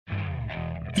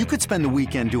You could spend the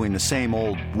weekend doing the same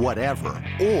old whatever,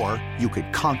 or you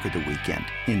could conquer the weekend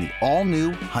in the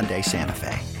all-new Hyundai Santa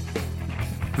Fe.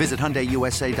 Visit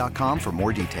HyundaiUSA.com for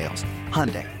more details.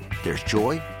 Hyundai, there's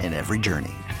joy in every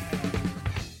journey.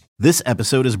 This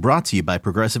episode is brought to you by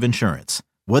Progressive Insurance.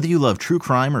 Whether you love true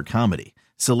crime or comedy,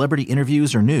 celebrity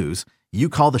interviews or news, you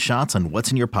call the shots on what's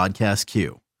in your podcast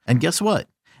queue. And guess what?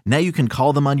 Now you can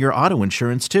call them on your auto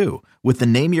insurance too with the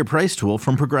Name Your Price tool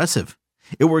from Progressive.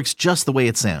 It works just the way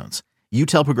it sounds. You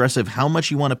tell Progressive how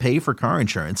much you want to pay for car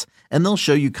insurance, and they'll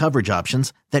show you coverage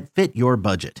options that fit your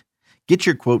budget. Get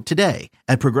your quote today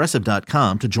at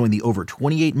Progressive.com to join the over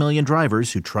 28 million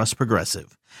drivers who trust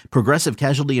Progressive. Progressive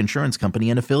Casualty Insurance Company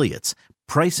and Affiliates.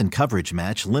 Price and coverage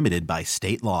match limited by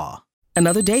state law.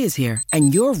 Another day is here,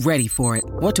 and you're ready for it.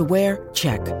 What to wear?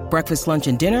 Check. Breakfast, lunch,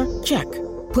 and dinner? Check.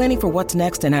 Planning for what's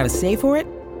next and how to save for it?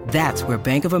 That's where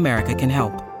Bank of America can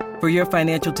help. For your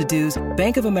financial to-dos,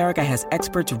 Bank of America has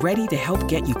experts ready to help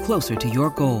get you closer to your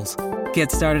goals.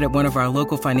 Get started at one of our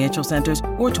local financial centers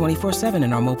or 24/7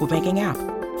 in our mobile banking app.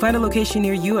 Find a location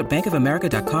near you at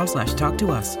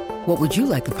bankofamerica.com/talktous. What would you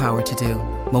like the power to do?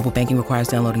 Mobile banking requires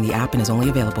downloading the app and is only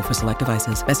available for select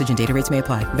devices. Message and data rates may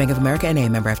apply. Bank of America N.A.,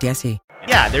 member FDIC.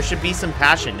 Yeah, there should be some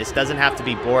passion. This doesn't have to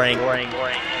be boring. You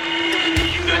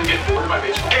couldn't get bored by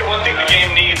baseball. Hey, one thing the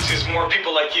game needs is more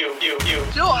people like you.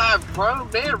 Still have grown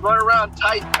men run around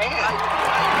tight pants.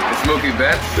 It's Mookie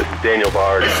Betts. This is Daniel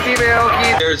Bard. It's Steve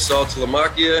Aoki. There's Sal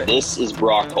Talamacchia. This is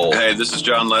Brock Holt. Hey, this is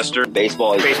John Lester.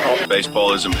 Baseball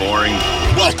isn't boring.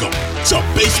 Welcome to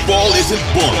Baseball Isn't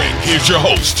Boring. Here's your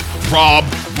host, Rob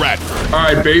Bradford.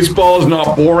 All right, baseball is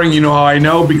not boring. You know how I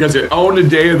know? Because it owned a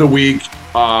day of the week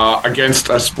against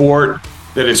a sport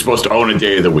that is supposed to own a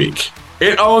day of the week.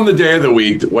 It owned the day of the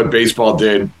week, what baseball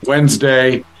did.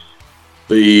 Wednesday,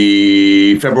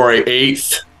 the February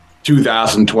 8th,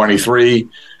 2023,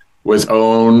 was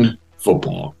own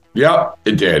football. Yep,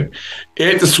 it did.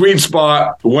 It the sweet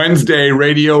spot, Wednesday,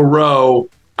 Radio Row,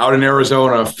 out in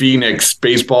Arizona, Phoenix,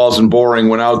 Baseball Isn't Boring,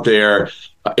 went out there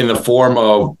in the form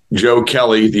of Joe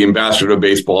Kelly, the ambassador of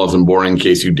Baseball Isn't Boring, in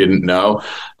case you didn't know.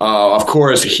 Of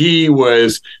course, he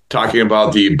was talking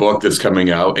about the book that's coming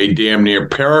out, A Damn Near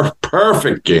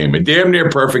Perfect Game,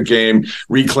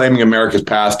 Reclaiming America's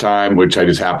Pastime, which I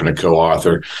just happen to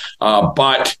co-author.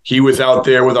 But he was out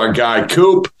there with our guy,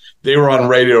 Coop. They were on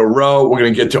Radio Row. We're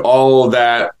going to get to all of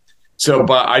that. So,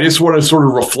 but I just want to sort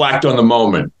of reflect on the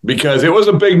moment because it was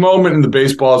a big moment in the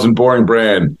Baseball Isn't Boring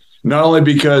brand. Not only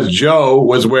because Joe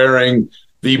was wearing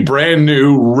the brand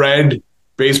new red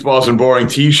Baseball Isn't Boring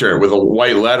t-shirt with a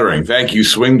white lettering. Thank you,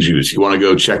 Swing Juice. You want to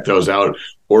go check those out,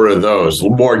 order those.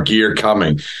 More gear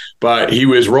coming. But he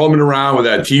was roaming around with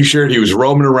that t-shirt. He was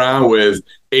roaming around with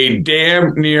A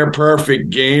Damn Near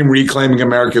Perfect Game, Reclaiming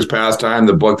America's Pastime,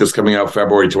 the book that's coming out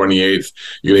February 28th.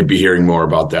 You're going to be hearing more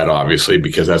about that, obviously,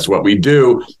 because that's what we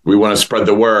do. We want to spread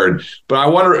the word. But I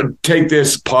want to take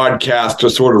this podcast to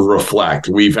sort of reflect.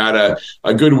 We've had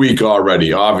a good week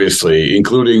already, obviously,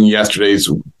 including yesterday's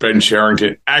Ben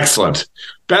Cherington. Excellent.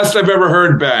 Best I've ever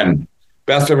heard, Ben.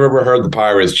 Best I've ever heard the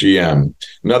Pirates GM.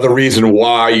 Another reason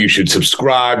why you should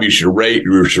subscribe, you should rate,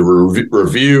 you should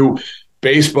review.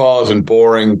 Baseball Isn't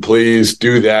Boring. Please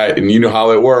do that. And you know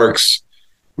how it works.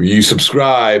 When you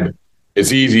subscribe,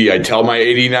 it's easy. I tell my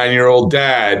 89-year-old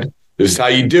dad, this is how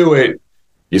you do it.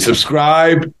 You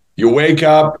subscribe, you wake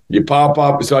up, you pop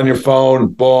up, it's on your phone,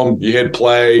 boom, you hit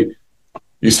play.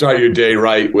 You start your day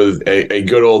right with a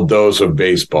good old dose of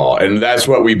baseball. And that's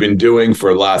what we've been doing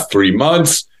for the last 3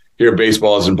 months. Here,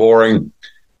 Baseball Isn't Boring.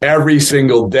 Every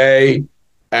single day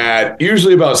at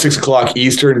usually about 6 o'clock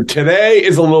Eastern. Today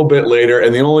is a little bit later,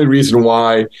 and the only reason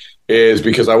why is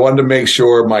because I wanted to make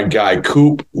sure my guy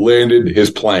Coop landed his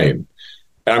plane.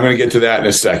 And I'm going to get to that in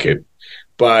a second.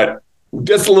 But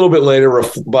just a little bit later,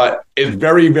 but it's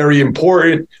very, very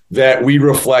important that we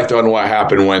reflect on what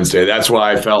happened Wednesday. That's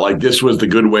why I felt like this was the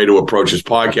good way to approach this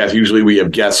podcast. Usually we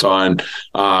have guests on.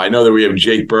 I know that we have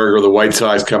Jake Berger, the White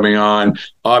Sox, coming on.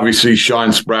 Obviously,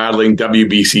 Sean Spradling,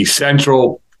 WBC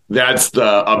Central. That's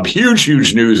a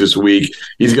huge news this week.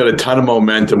 He's got a ton of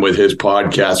momentum with his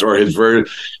podcast or his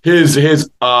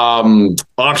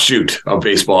offshoot of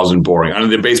Baseball Isn't Boring.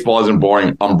 Under the Baseball Isn't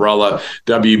Boring umbrella,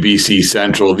 WBC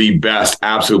Central, the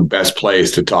absolute best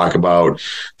place to talk about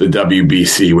the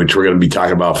WBC, which we're going to be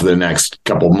talking about for the next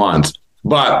couple months.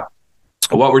 But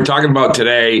what we're talking about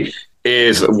today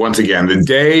is, once again, the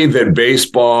day that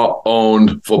baseball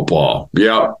owned football.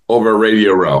 Yep, over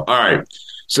Radio Row. All right.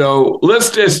 So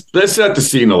let's set the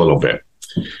scene a little bit.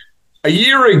 A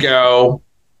year ago,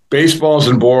 Baseball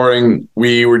Isn't Boring,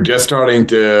 we were just starting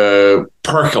to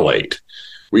percolate.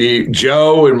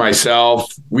 Joe and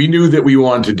myself, we knew that we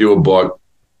wanted to do a book.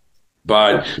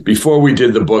 But before we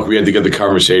did the book, we had to get the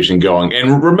conversation going.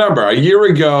 And remember, a year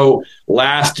ago,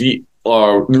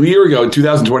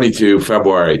 2022,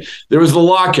 February, there was the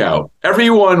lockout.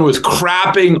 Everyone was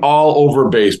crapping all over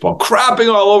baseball.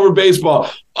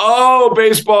 Oh,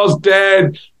 baseball's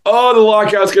dead. Oh, the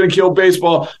lockout's going to kill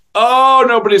baseball. Oh,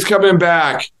 nobody's coming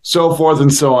back, so forth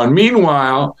and so on.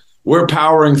 Meanwhile, we're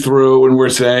powering through and we're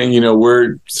saying,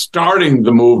 we're starting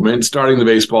the movement, starting the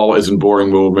baseball isn't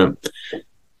boring movement.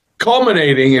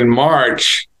 Culminating in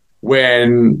March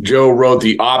when Joe wrote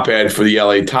the op-ed for the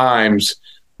LA Times,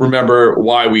 remember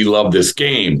why we love this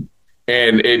game.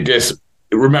 And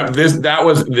that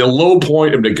was the low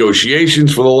point of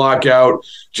negotiations for the lockout.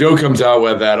 Joe comes out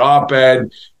with that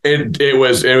op-ed. It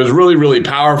was really, really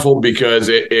powerful because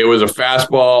it was a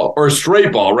fastball or a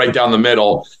straight ball right down the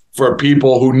middle for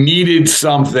people who needed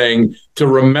something to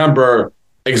remember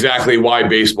exactly why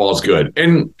baseball is good.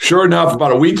 And sure enough,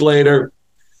 about a week later,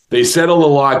 they settle the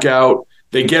lockout.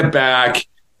 They get back.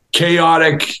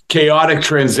 Chaotic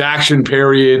transaction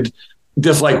period,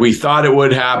 just like we thought it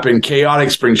would happen.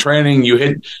 Chaotic spring training. You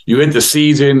hit the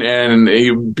season,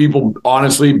 and people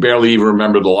honestly barely even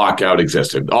remember the lockout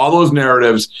existed. All those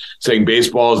narratives saying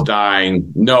baseball is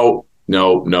dying. No.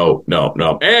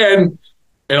 And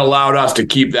it allowed us to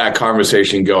keep that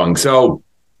conversation going. So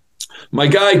my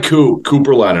guy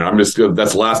Cooper Leonard, that's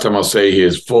the last time I'll say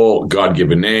his full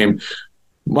God-given name.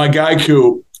 My guy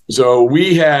Coop. So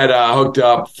we had hooked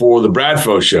up for the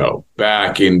Bradfo show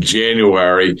back in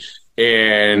January,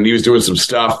 and he was doing some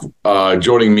stuff,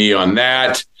 joining me on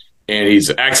that. And he's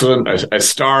excellent, a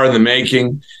star in the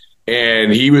making.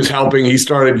 And he was helping. He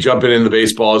started jumping in the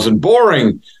baseball isn't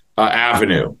boring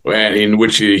avenue, and in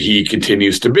which he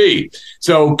continues to be.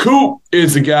 So Coop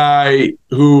is a guy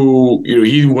who,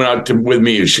 he went out with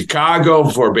me in Chicago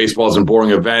for a Baseball Isn't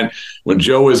Boring event. When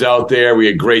Joe was out there, we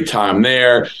had a great time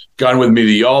there. Gone with me to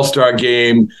the All-Star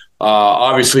game.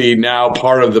 Obviously now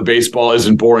part of the Baseball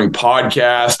Isn't Boring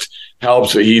podcast.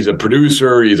 Helps. He's a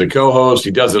producer. He's a co-host.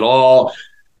 He does it all.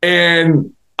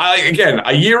 And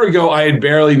a year ago, I had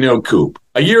barely known Coop.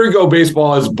 A year ago,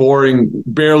 Baseball Is Boring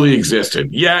barely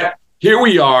existed. Yet, here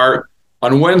we are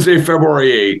on Wednesday,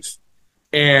 February 8th,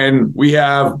 and we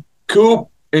have Coop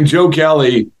and Joe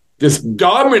Kelly just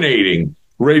dominating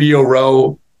Radio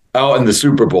Row out in the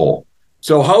Super Bowl.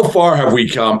 So how far have we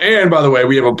come? And by the way,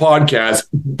 we have a podcast.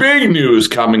 Big news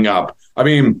coming up. I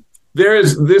mean,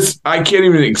 there's this, I can't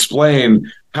even explain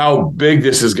how big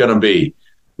this is going to be.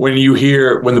 When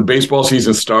the baseball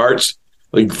season starts,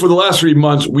 like for the last 3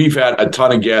 months, we've had a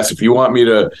ton of guests. If you want me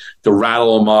to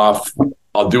rattle them off,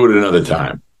 I'll do it another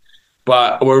time.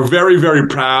 But we're very, very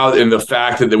proud in the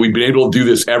fact that we've been able to do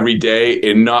this every day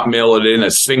and not mail it in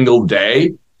a single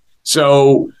day.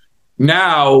 So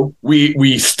now we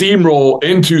steamroll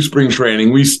into spring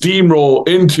training. We steamroll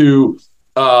into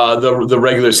the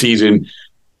regular season.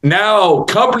 Now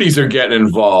companies are getting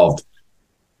involved.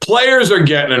 Players are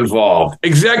getting involved.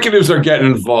 Executives are getting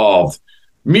involved.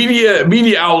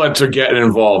 Media outlets are getting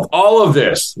involved. All of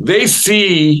this. They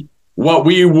see what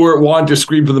we wanted to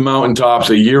scream from the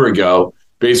mountaintops a year ago.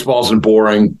 Baseball Isn't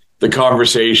Boring, the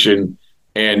conversation,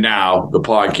 and now the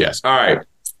podcast. All right.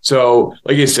 So,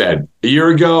 like I said, a year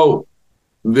ago,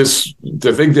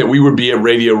 to think that we would be at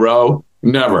Radio Row,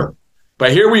 never.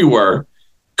 But here we were,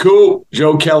 Coop,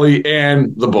 Joe Kelly,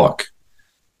 and the book.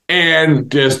 And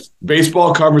just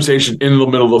baseball conversation in the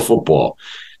middle of football.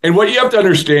 And what you have to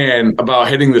understand about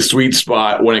hitting the sweet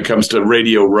spot when it comes to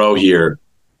Radio Row here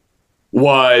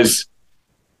was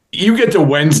you get to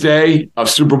Wednesday of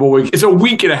Super Bowl week. It's a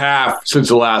week and a half since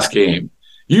the last game.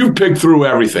 You've picked through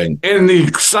everything. And the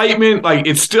excitement,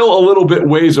 it's still a little bit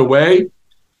ways away.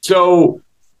 So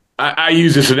I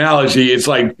use this analogy. It's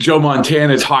like Joe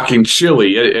Montana's hawking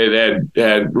chili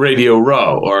at Radio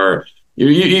Row, or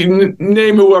you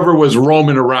name whoever was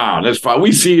roaming around. That's fine.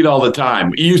 We see it all the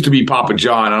time. It used to be Papa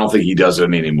John. I don't think he does it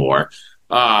anymore.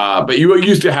 But you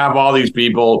used to have all these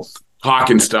people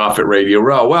hawking stuff at Radio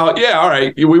Row. Well, yeah, all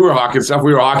right. We were hawking stuff.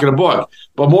 We were hawking a book.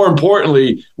 But more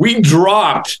importantly, we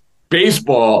dropped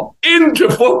baseball into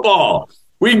football.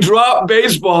 We dropped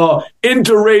baseball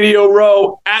into Radio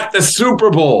Row at the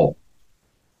Super Bowl.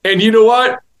 And you know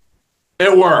what?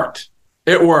 It worked.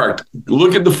 It worked.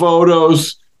 Look at the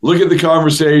photos. Look at the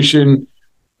conversation,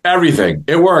 everything.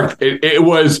 It worked. It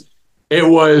was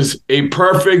a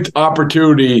perfect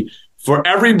opportunity for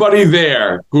everybody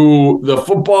there the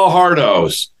football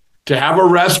hardos to have a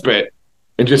respite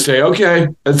and just say, okay,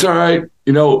 that's all right.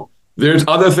 There's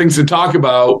other things to talk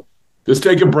about. let's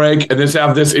take a break and let's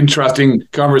have this interesting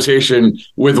conversation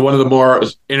with one of the more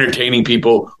entertaining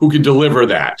people who can deliver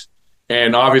that.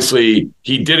 And obviously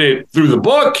he did it through the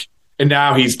book, and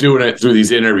now he's doing it through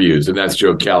these interviews, and that's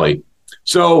Joe Kelly.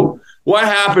 So what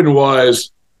happened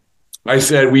was, I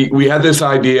said, we had this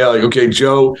idea, like, okay,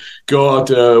 Joe, go out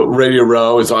to Radio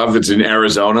Row. It's in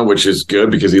Arizona, which is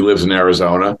good because he lives in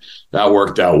Arizona. That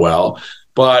worked out well.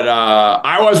 But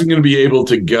I wasn't going to be able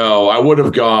to go. I would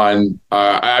have gone.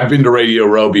 I've been to Radio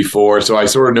Row before, so I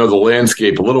sort of know the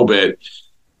landscape a little bit.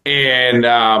 And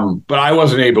but I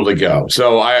wasn't able to go.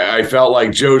 So I felt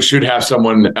like Joe should have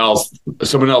someone else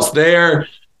there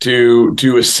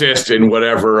to assist in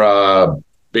whatever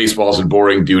baseballs and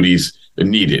boring duties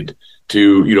needed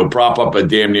to, prop up a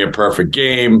damn near perfect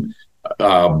game,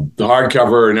 the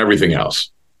hardcover and everything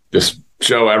else. Just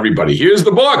show everybody, here's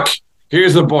the book.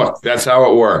 Here's the book. That's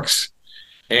how it works.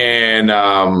 And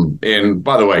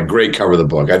by the way, great cover of the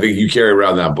book. I think you carry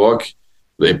around that book,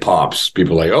 it pops.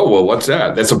 People are like, oh, well, what's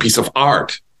that? That's a piece of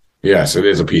art. Yes, it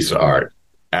is a piece of art,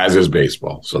 as is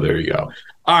baseball. So there you go.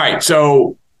 All right.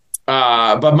 So,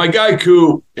 but my guy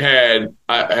Coop had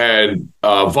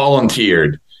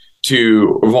volunteered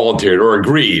or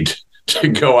agreed to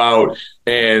go out,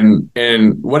 and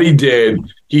what he did,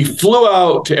 he flew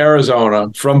out to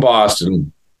Arizona from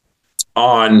Boston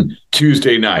on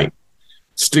Tuesday night.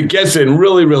 Gets in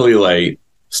really, really late,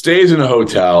 stays in a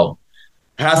hotel,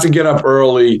 has to get up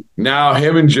early. Now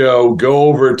him and Joe go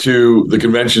over to the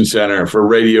convention center for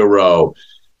Radio Row,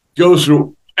 goes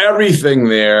through everything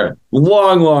there.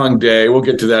 Long day. We'll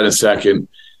get to that in a second.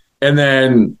 And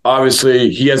then obviously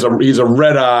he's a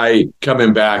red eye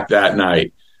coming back that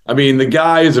night. I mean, the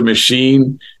guy is a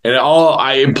machine, and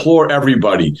I implore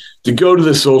everybody to go to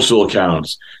the social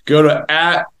accounts. Go to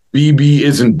 @BB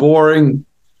isn't boring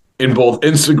in both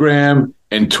Instagram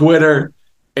and Twitter,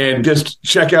 and just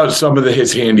check out some of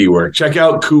his handiwork. Check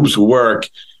out Coop's work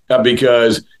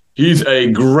because he's a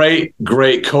great,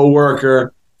 great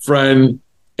coworker, friend,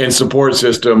 and support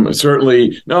system.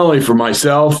 Certainly not only for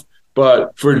myself,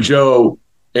 but for Joe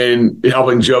and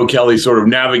helping Joe Kelly sort of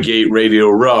navigate Radio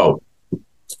Row.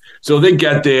 So they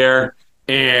get there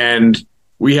and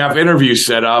we have interviews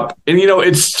set up. And,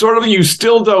 it's sort of, you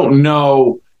still don't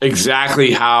know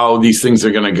exactly how these things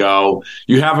are going to go.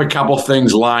 You have a couple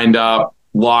things lined up,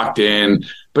 locked in,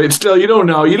 but it's still, you don't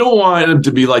know. You don't want him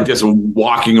to be like this,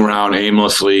 walking around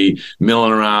aimlessly,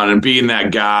 milling around and being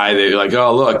that guy that you're like,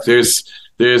 oh, look, there's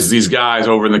these guys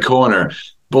over in the corner.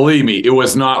 Believe me, it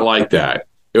was not like that.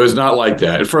 It was not like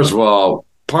that. And first of all,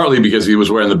 partly because he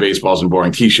was wearing the baseballs and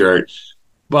boring T-shirt,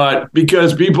 but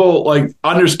because people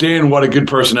understand what a good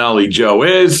personality Joe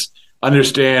is,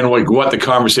 understand what the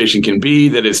conversation can be,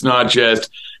 that it's not just,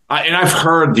 and I've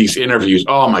heard these interviews.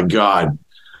 Oh my God.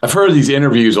 I've heard these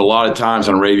interviews a lot of times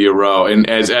on Radio Row. And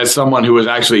as someone who has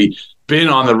actually been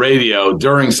on the radio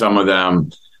during some of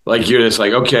them, you're just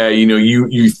like, okay,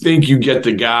 you think you get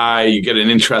the guy, you get an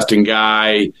interesting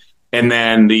guy, and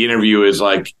then the interview is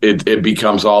it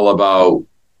becomes all about,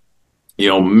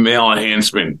 male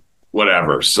enhancement,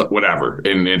 whatever.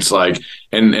 And it's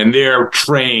and they're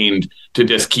trained to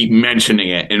just keep mentioning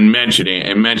it and mentioning it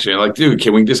and mentioning it. Dude,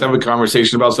 can we just have a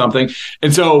conversation about something?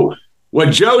 And so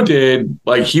what Joe did,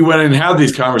 he went and had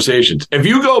these conversations. If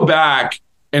you go back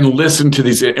and listen to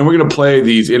these, and we're going to play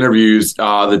these interviews,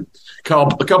 a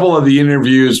couple of the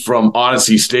interviews from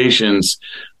Odyssey stations,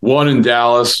 one in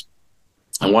Dallas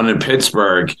and one in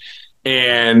Pittsburgh,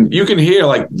 and you can hear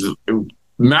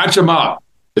match them up.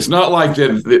 It's not like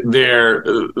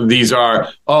that these are,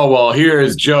 oh, well, here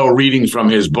is Joe reading from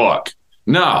his book.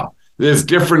 No, there's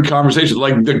different conversations.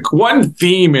 The one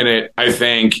theme in it, I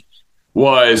think,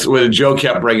 was what Joe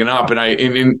kept bringing up.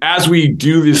 And as we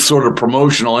do this sort of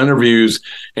promotional interviews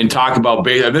and talk about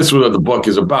baseball, this is what the book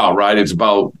is about, right? It's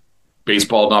about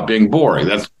baseball not being boring.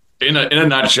 That's in a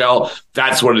nutshell,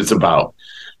 that's what it's about.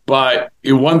 But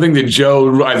one thing that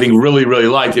Joe, I think, really, really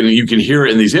liked, and you can hear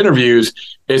it in these interviews,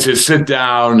 is his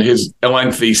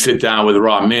lengthy sit down with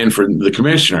Rob Manfred, the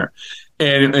commissioner.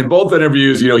 And in both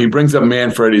interviews, he brings up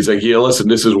Manfred. He's like, yeah, listen,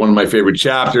 this is one of my favorite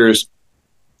chapters.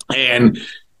 And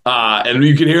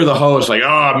you can hear the host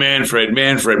oh, Manfred.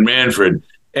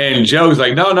 And Joe's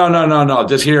like, no,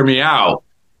 just hear me out.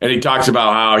 And he talks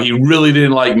about how he really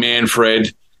didn't like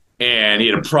Manfred, and he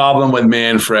had a problem with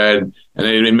Manfred, and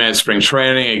then he met spring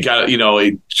training. It got,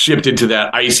 he shipped into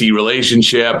that icy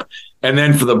relationship. And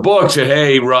then for the book said,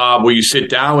 hey, Rob, will you sit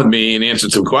down with me and answer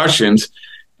some questions?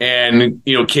 And,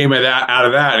 came out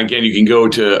of that. And again, you can go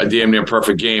to A Damn Near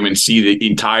Perfect Game and see the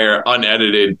entire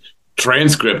unedited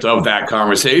transcript of that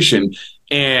conversation.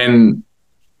 And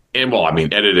well, I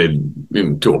mean,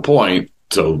 edited to a point.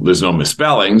 so there's no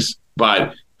misspellings,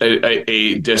 but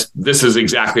this is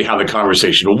exactly how the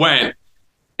conversation went.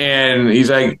 And he's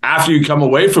like, after you come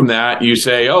away from that, you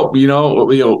say, oh,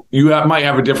 might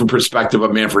have a different perspective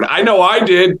of Manfred. I know I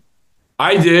did.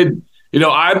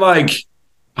 I'm like,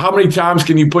 how many times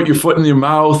can you put your foot in your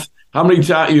mouth? How many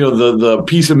times, the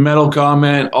piece of metal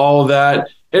comment, all of that.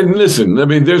 And listen, I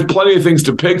mean, there's plenty of things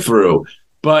to pick through.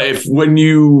 But when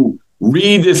you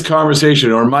read this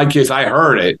conversation, or in my case, I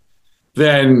heard it,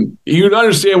 then you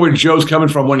understand where Joe's coming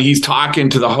from when he's talking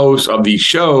to the hosts of these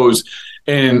shows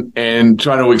and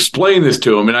trying to explain this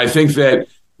to him. And I think that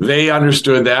they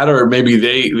understood that, or maybe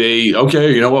they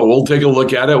okay, you know what, we'll take a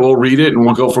look at it, we'll read it, and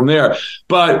we'll go from there.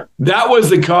 But that was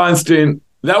the constant.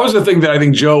 That was the thing that I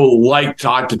think Joe liked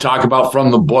to talk about from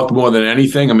the book more than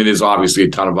anything. I mean, there's obviously a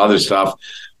ton of other stuff,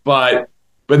 but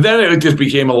then it just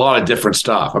became a lot of different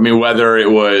stuff. I mean, whether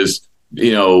it was,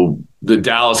 the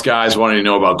Dallas guys wanting to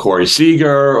know about Corey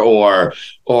Seager, or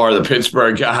the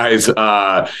Pittsburgh guys,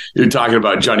 you're talking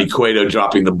about Johnny Cueto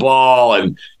dropping the ball.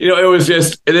 And, there was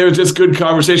just good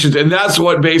conversations. And that's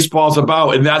what baseball's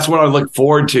about. And that's what I look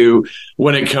forward to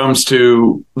when it comes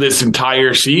to this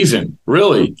entire season,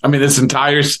 really. I mean, it's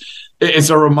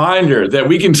a reminder that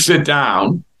we can sit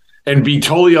down and be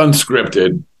totally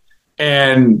unscripted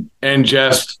and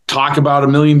just talk about a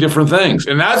million different things.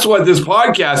 And that's what this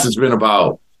podcast has been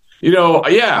about.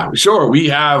 Yeah, sure, we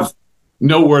have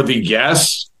noteworthy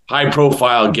guests,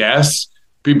 high-profile guests,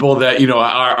 people that,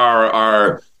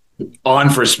 are on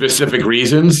for specific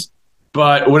reasons.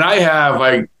 But when I have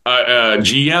a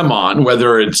GM on,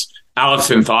 whether it's Alex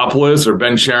Anthopoulos or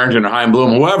Ben Sherrington or Chaim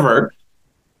Bloom, whoever,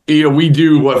 we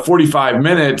do, 45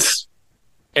 minutes,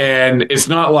 and it's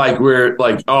not like we're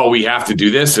like, oh, we have to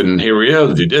do this, and here we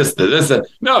go, do this, that.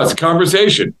 No, it's a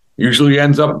conversation. Usually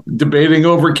ends up debating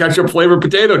over ketchup-flavored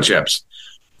potato chips.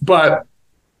 But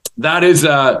that's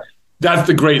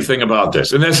the great thing about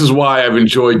this. And this is why I've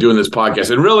enjoyed doing this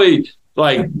podcast. And really,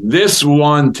 like, this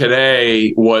one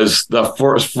today was the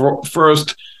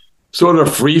first sort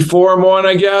of free-form one,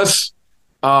 I guess.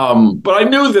 But I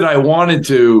knew that I wanted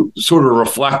to sort of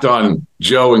reflect on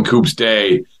Joe and Coop's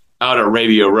day out at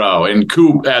Radio Row. And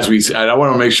Coop, as we said, I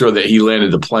want to make sure that he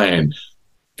landed the plane.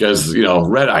 Because,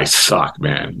 red eyes suck,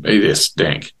 man. They just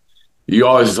stink. It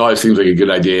always seems like a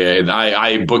good idea. And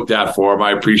I booked that for him.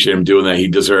 I appreciate him doing that. He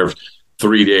deserved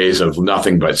 3 days of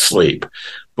nothing but sleep.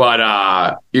 But,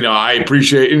 I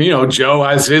appreciate, and, Joe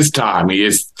has his time. He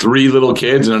has 3 little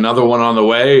kids and another one on the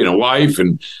way and a wife,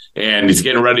 and he's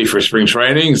getting ready for spring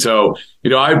training. So,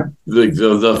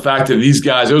 the fact that these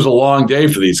guys, it was a long day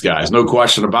for these guys, no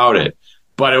question about it.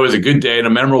 But it was a good day and a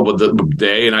memorable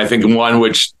day, and I think one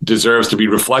which deserves to be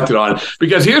reflected on.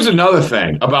 Because here's another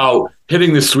thing about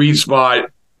hitting the sweet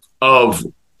spot of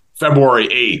February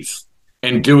 8th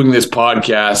and doing this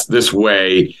podcast this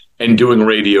way and doing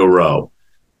Radio Row.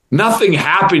 Nothing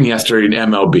happened yesterday in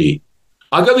MLB.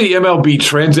 I'll go to the MLB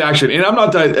transaction, and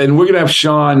and we're going to have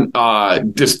Sean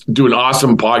just do an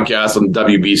awesome podcast on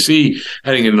WBC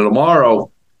heading into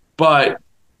tomorrow. But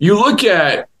you look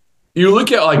at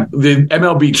like the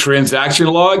MLB transaction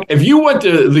log. If you went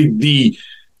to the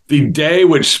day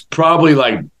which probably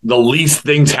like the least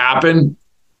things happen,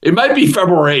 it might be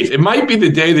February 8th. It might be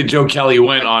the day that Joe Kelly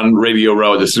went on Radio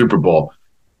Row at the Super Bowl.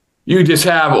 You just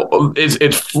have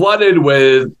it's flooded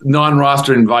with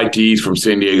non-roster invitees from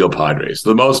San Diego Padres.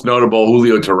 The most notable,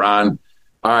 Julio Teheran.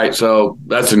 All right, so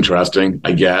that's interesting,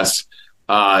 I guess.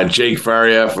 Jake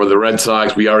Faria for the Red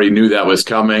Sox. We already knew that was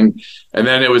coming. And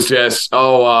then it was just,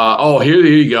 here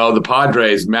you go. The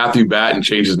Padres, Matthew Batten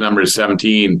changed his number to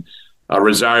 17.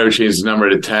 Rosario changed his number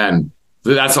to 10.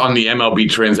 That's on the MLB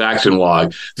transaction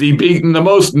log. The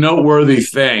most noteworthy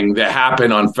thing that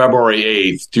happened on February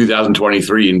 8th,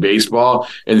 2023 in baseball,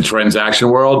 in the transaction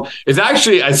world, is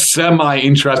actually a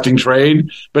semi-interesting trade,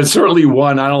 but certainly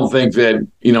one I don't think that,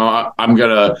 I'm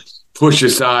going to push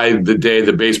aside the day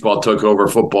the baseball took over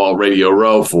football Radio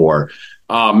Row for.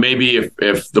 Maybe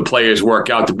if the players work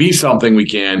out to be something, we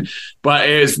can. But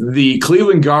as the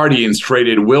Cleveland Guardians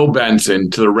traded Will Benson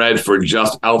to the Reds for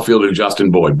outfielder Justin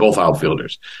Boyd, both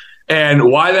outfielders. And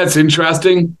why that's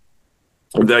interesting,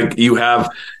 that you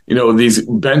have, these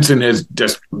Benson has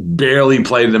just barely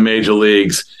played in the major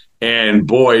leagues, and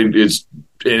Boyd is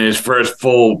in his first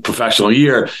full professional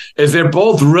year, is they're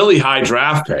both really high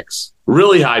draft picks.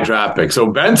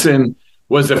 So Benson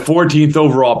was the 14th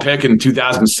overall pick in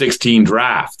 2016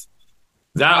 draft.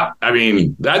 I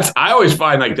always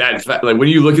find like that, like when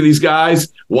you look at these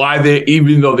guys, why they,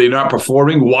 even though they're not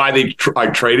performing, why they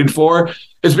are traded for,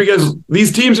 is because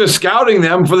these teams are scouting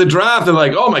them for the draft. They're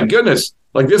like, oh my goodness,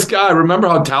 like this guy, remember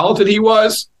how talented he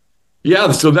was?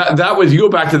 Yeah, so that was, you go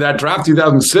back to that draft,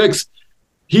 2006,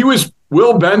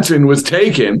 Will Benson was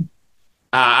taken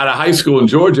out of high school in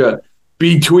Georgia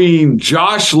between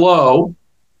Josh Lowe.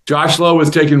 Josh Lowe was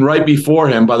taken right before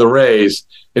him by the Rays,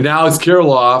 and Alex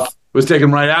Kirilloff was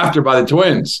taken right after by the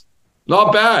Twins.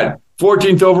 Not bad.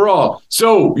 14th overall.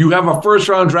 So you have a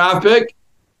first-round draft pick,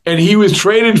 and he was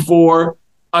traded for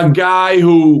a guy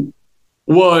who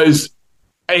was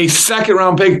a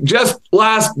second-round pick just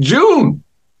last June.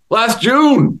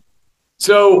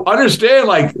 So understand,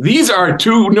 like, these are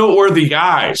two noteworthy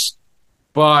guys.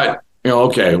 But,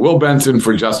 okay, Will Benson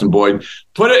for Justin Boyd.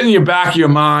 Put it in your back of your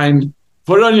mind.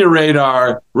 Put it on your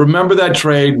radar. Remember that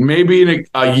trade. Maybe in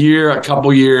a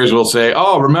couple years, we'll say,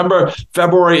 oh, remember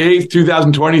February 8th,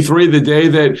 2023, the day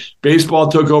that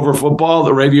baseball took over football,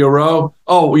 the Radio Row?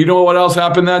 Oh, you know what else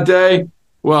happened that day?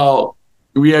 Well,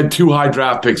 we had 2 high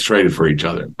draft picks traded for each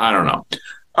other. I don't know.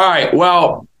 All right,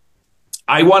 well,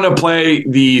 I want to play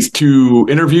these 2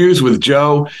 interviews with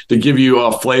Joe to give you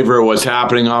a flavor of what's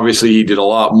happening. Obviously, he did a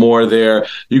lot more there.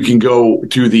 You can go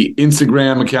to the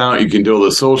Instagram account. You can do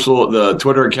the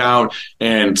Twitter account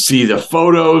and see the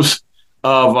photos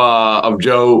of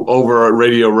Joe over at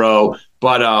Radio Row.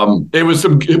 But it was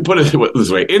put it this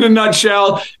way, in a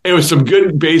nutshell, it was some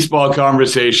good baseball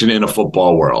conversation in a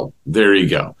football world. There you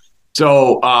go.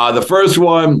 So the first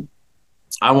one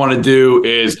I want to do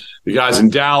is the guys in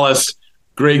Dallas.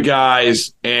 Great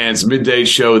guys, and it's a midday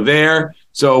show there.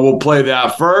 So we'll play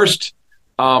that first.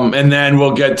 And then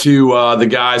we'll get to the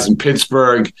guys in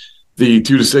Pittsburgh, the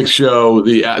 2 to 6 show,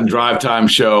 the drive time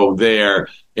show there.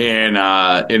 And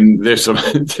there's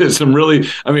some really,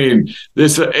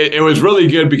 it was really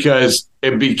good because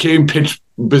it became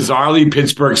bizarrely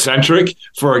Pittsburgh centric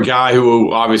for a guy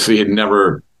who obviously had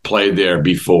never played there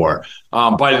before.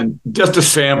 But just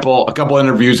a couple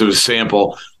interviews of a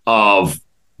sample of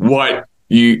what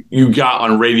you got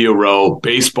on Radio Row,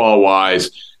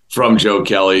 baseball-wise, from Joe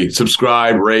Kelly.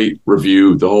 Subscribe, rate,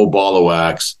 review, the whole ball of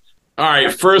wax. All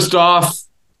right, first off,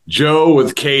 Joe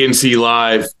with KNC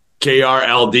Live,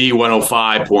 KRLD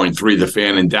 105.3, The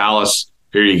Fan in Dallas.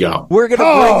 Here you go. We're going to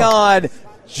bring on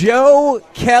Joe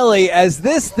Kelly as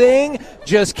this thing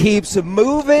just keeps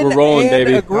moving. We're rolling,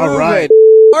 baby. All right.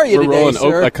 How are you We're today, rolling.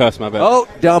 sir? Oh, I cussed, my bad. Oh,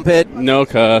 dump it. No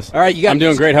cuss. All right, I'm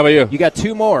doing great. How about you? You got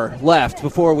 2 more left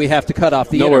before we have to cut off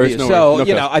the no interview. Worries, no worries.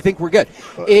 I think we're good.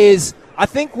 I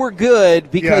think we're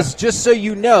good because just so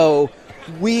you know,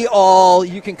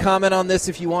 you can comment on this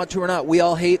if you want to or not, we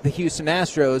all hate the Houston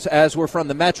Astros as we're from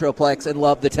the Metroplex and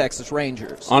love the Texas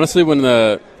Rangers. Honestly, when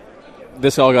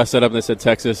this all got set up and they said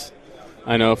Texas,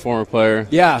 I know, former player,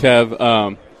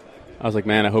 Kev, I was like,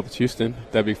 man, I hope it's Houston.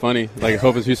 That'd be funny. Like, I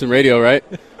hope it's Houston radio, right?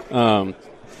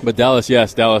 But Dallas,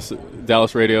 yes,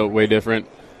 Dallas radio, way different.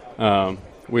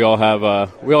 We all have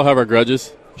our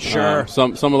grudges. Sure.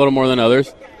 Some a little more than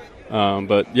others.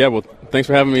 But yeah, well, thanks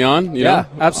for having me on. You know,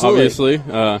 absolutely. Obviously,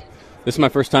 this is my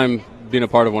first time being a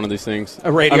part of one of these things.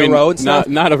 A radio row and stuff?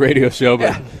 Not a radio show,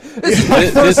 but this is my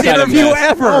first interview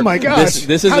ever. Oh my gosh!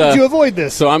 This is how did you avoid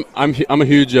this? So I'm a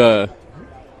huge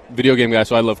video game guy.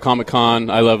 So I love Comic-Con.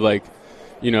 I love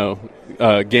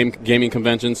gaming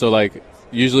conventions. So like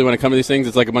usually when I come to these things,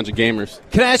 it's like a bunch of gamers.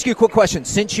 Can I ask you a quick question?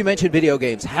 Since you mentioned video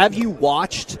games, have you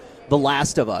watched The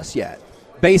Last of Us yet?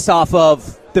 Based off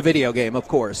of the video game, of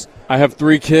course. I have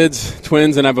 3 kids,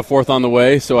 twins, and I have a 4th on the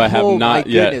way, so I have not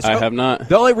yet. I have not.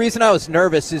 The only reason I was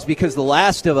nervous is because The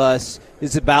Last of Us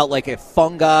is about like a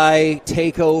fungi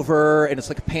takeover, and it's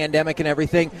like a pandemic and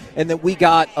everything, and then we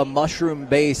got a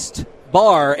mushroom-based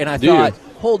bar, and I thought,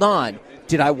 hold on,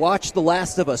 did I watch The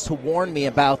Last of Us to warn me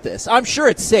about this? I'm sure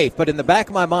it's safe, but in the back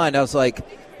of my mind, I was like,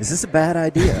 is this a bad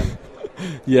idea?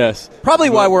 Yes.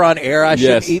 Probably why we're on air. I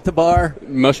should eat the bar.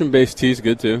 Mushroom-based tea is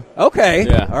good, too. Okay.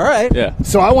 Yeah. All right. Yeah.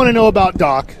 So I want to know about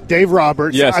Doc, Dave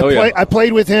Roberts. Yes. I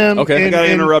played with him. Okay. I got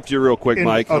to interrupt you real quick,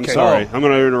 Mike. I'm sorry. I'm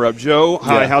going to interrupt. Joe,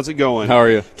 hi. How's it going? How are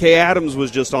you? Kay Adams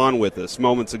was just on with us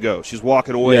moments ago. She's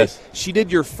walking away. Yes. She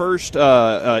did your first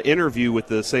interview with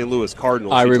the St. Louis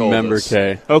Cardinals. I remember,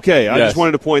 Kay. Okay. I just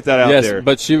wanted to point that out there. Yes,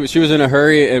 but she was in a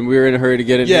hurry, and we were in a hurry to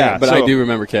get in here. But I do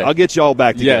remember Kay. I'll get you all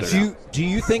back together. Yes. Do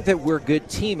you think that we're good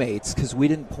teammates? Because we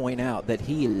didn't point out that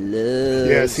he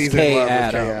loves he's Kay in love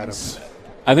Adams. with Kay Adams.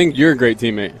 I think you're a great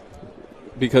teammate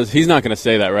because he's not going to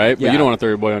say that, right? But you don't want to throw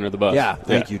your boy under the bus. Yeah.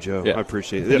 Thank you, Joe. Yeah. I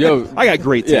appreciate it. Yo, I got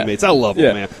great teammates. I love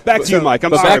them, man. Back to you, Mike.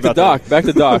 I'm sorry about that. Back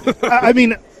to Doc. I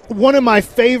mean, one of my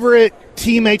favorite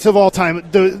teammates of all time,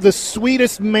 the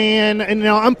sweetest man, and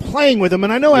now I'm playing with him,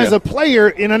 and I know as a player,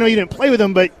 and I know you didn't play with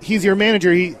him, but he's your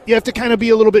manager. You have to kind of be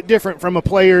a little bit different from a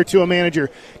player to a manager.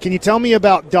 Can you tell me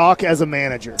about Doc as a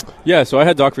manager? Yeah, so I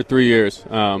had Doc for 3 years.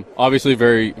 Obviously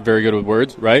very, very good with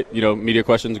words, right? Media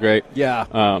questions, great.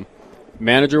 Yeah.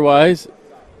 Manager-wise,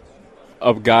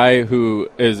 a guy who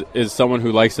is someone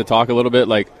who likes to talk a little bit,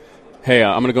 like, hey,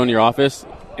 I'm going to go into your office,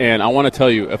 and I want to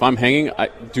tell you, if I'm hanging,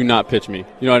 do not pitch me.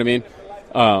 You know what I mean?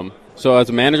 So as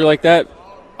a manager like that,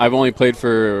 I've only played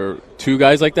for 2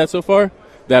 guys like that so far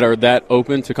that are that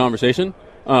open to conversation.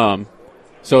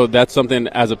 So that's something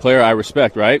as a player I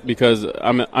respect, right? Because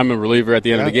I'm a reliever at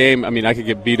the end of the game. I mean, I could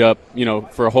get beat up,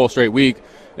 for a whole straight week,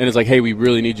 and it's like, hey, we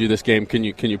really need you this game. Can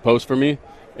you post for me?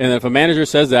 And if a manager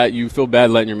says that, you feel bad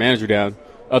letting your manager down.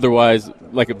 Otherwise,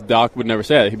 like if Doc would never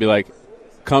say that, he'd be like,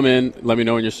 come in, let me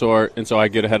know when you're sore, and so I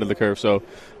get ahead of the curve. So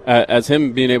as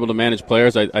him being able to manage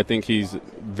players, I think he's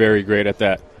very great at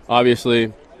that.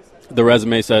 Obviously, the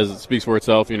resume speaks for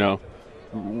itself,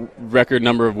 record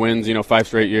number of wins, 5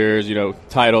 straight years,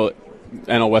 title,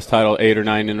 NL West title 8 or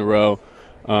 9 in a row.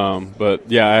 But,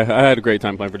 yeah, I had a great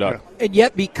time playing for Doc. And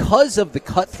yet, because of the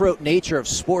cutthroat nature of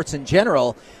sports in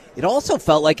general, it also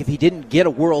felt like if he didn't get a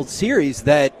World Series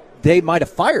that they might have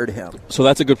fired him. So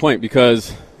that's a good point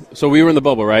because – so we were in the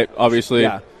bubble, right? Obviously,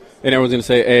 and everyone's going to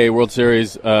say, "Hey, World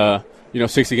Series,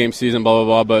 60-game season, blah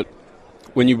blah blah." But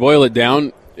when you boil it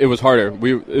down, it was harder.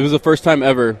 It was the first time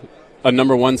ever a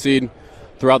number 1 seed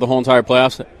throughout the whole entire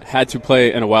playoffs had to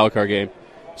play in a wild card game.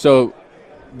 So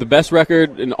the best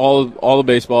record in all of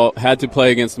baseball had to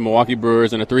play against the Milwaukee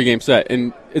Brewers in a 3-game set,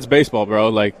 and it's baseball, bro.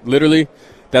 Like literally.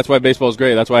 That's why baseball is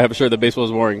great. That's why I have a shirt that baseball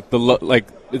is boring.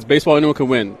 It's baseball, anyone can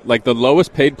win. Like the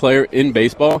lowest paid player in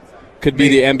baseball could be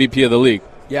the MVP of the league.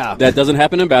 Yeah. That doesn't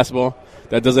happen in basketball.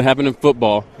 That doesn't happen in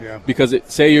football. Yeah. Because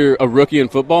say you're a rookie in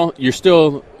football, you're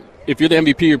still, if you're the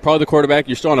MVP, you're probably the quarterback,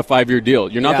 you're still on a 5-year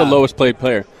deal. You're not the lowest paid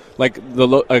player. Like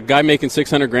a guy making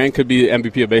 $600,000 could be the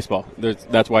MVP of baseball.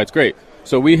 That's why it's great.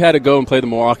 So we had to go and play the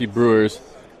Milwaukee Brewers,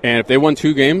 and if they won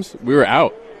 2 games, we were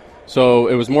out. So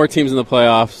it was more teams in the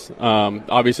playoffs.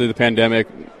 Obviously, the pandemic.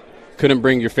 Couldn't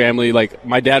bring your family. Like,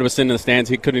 my dad was sitting in the stands.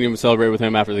 He couldn't even celebrate with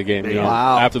him after the game,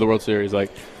 after the World Series. Like,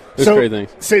 it was great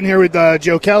things. Sitting here with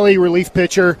Joe Kelly, relief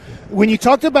pitcher. When you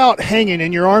talked about hanging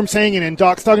and your arms hanging, and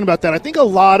Doc's talking about that, I think a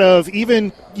lot of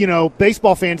even,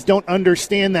 baseball fans don't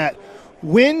understand that.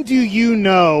 When do you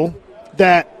know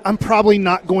that I'm probably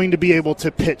not going to be able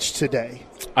to pitch today?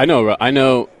 I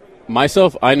know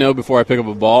myself. I know before I pick up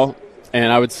a ball,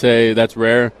 and I would say that's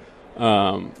rare.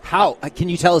 How? Can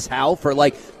you tell us how? For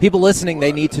people listening,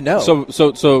 they need to know.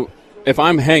 So if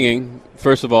I'm hanging,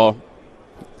 first of all,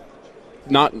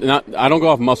 not I don't go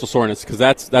off muscle soreness because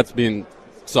that's being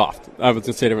soft. I was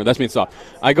gonna say different. That's being soft.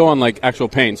 I go on actual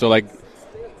pain. So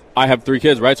I have 3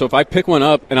 kids, right? So if I pick one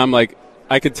up and I'm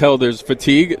I could tell there's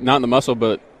fatigue, not in the muscle,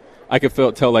 but I could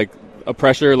tell a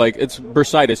pressure. It's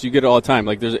bursitis. You get it all the time.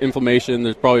 There's inflammation.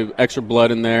 There's probably extra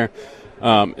blood in there.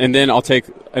 And then I'll take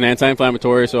an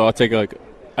anti-inflammatory, so I'll take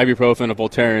ibuprofen, a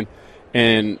Voltaren,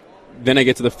 and then I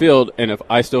get to the field, and if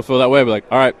I still feel that way, I'll be like,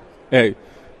 all right, hey,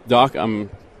 Doc,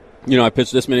 I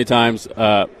pitched this many times,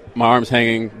 my arm's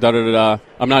hanging, da-da-da-da.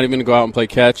 I'm not even going to go out and play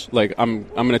catch. I'm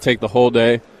going to take the whole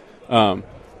day.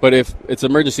 But if it's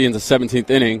emergency in the 17th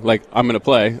inning, I'm going to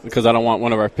play because I don't want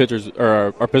one of our pitchers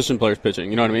or our position players pitching.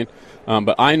 You know what I mean?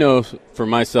 But I know for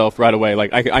myself right away,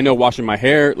 I know washing my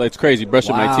hair, it's crazy,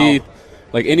 brushing my teeth.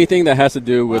 Anything that has to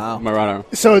do with my right arm.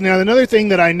 So now another thing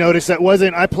that I noticed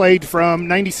I played from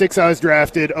 96, I was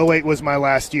drafted, 08 was my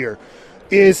last year,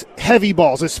 is heavy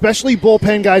balls, especially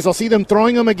bullpen guys. I'll see them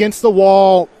throwing them against the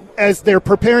wall as they're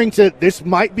preparing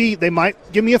they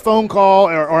might give me a phone call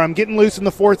or I'm getting loose in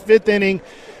the 4th, 5th inning.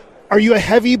 Are you a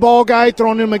heavy ball guy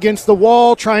throwing them against the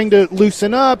wall, trying to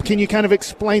loosen up? Can you kind of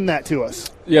explain that to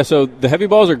us? Yeah, so the heavy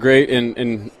balls are great,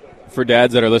 and for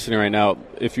dads that are listening right now,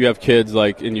 if you have kids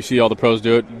and you see all the pros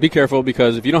do it, be careful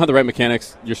because if you don't have the right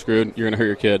mechanics, you're screwed. You're going to hurt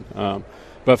your kid.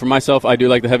 But for myself, I do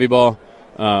like the heavy ball.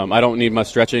 I don't need much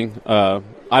stretching. I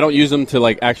don't use them to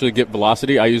actually get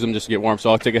velocity. I use them just to get warm. So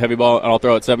I'll take a heavy ball and I'll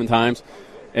throw it 7 times,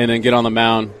 and then get on the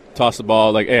mound, toss the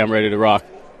ball hey, I'm ready to rock.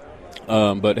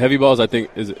 But heavy balls, I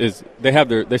think, is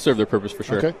they serve their purpose for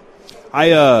sure.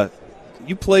 Okay.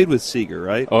 You played with Seager,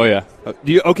 right? Oh yeah.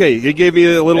 You gave me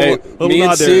a little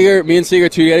nod there. Me and Seager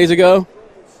 2 days ago.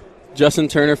 Justin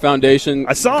Turner Foundation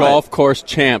golf course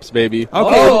champs, baby.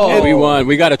 Okay. We won.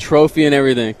 We got a trophy and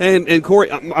everything. And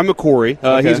Corey, I'm a Corey.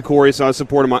 He's a Corey, so I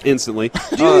support him instantly.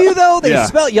 Do you, though?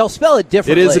 Y'all spell it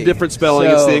differently. It is a different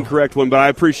spelling. It's the incorrect one, but I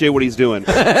appreciate what he's doing.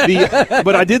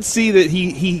 But I did see that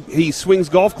he swings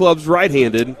golf clubs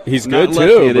right-handed. He's good,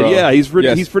 too, bro. Yeah, he's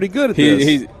pretty good at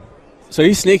this. So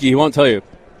he's sneaky. He won't tell you.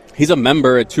 He's a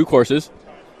member at 2 courses.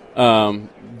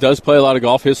 Does play a lot of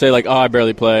golf. He'll say, like, I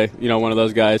barely play. One of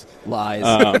those guys.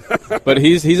 Lies. But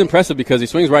he's impressive because he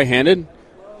swings right-handed,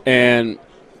 and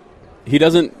he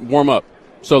doesn't warm up.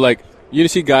 So, like, you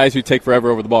see guys who take forever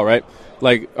over the ball, right?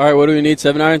 Like, all right, what do we need?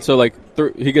 7-iron? So, like,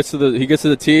 he gets to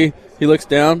the tee, he looks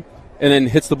down, and then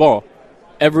hits the ball.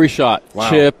 Every shot. Wow.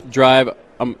 Chip, drive.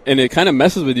 And it kind of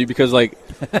messes with you because, like,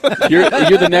 you're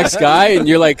the next guy, and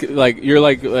you're like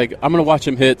I'm gonna watch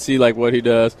him hit, see like what he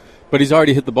does, but he's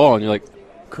already hit the ball, and you're like,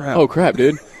 crap. Oh crap,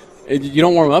 dude! And you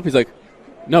don't warm up. He's like,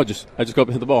 no, I just go up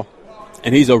and hit the ball,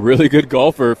 and he's a really good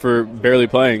golfer for barely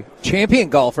playing. Champion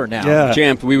golfer now. Yeah.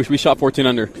 Champ. We shot 14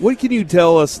 under. What can you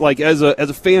tell us, like as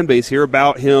a fan base here,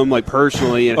 about him, like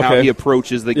personally, and how he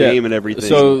approaches the game and everything?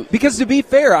 So because to be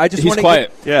fair, I just he's want to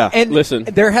quiet. And listen,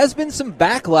 there has been some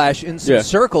backlash in some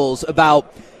circles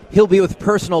about he'll be with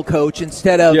personal coach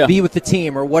instead of be with the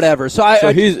team or whatever.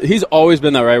 So he's always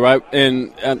been that way, right?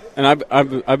 And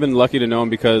I've been lucky to know him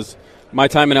because my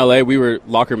time in LA, we were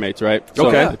locker mates, right?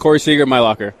 So Corey Seager, my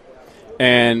locker,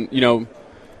 and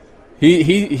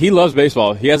he loves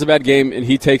baseball. He has a bad game and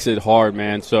he takes it hard,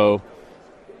 man. So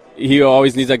he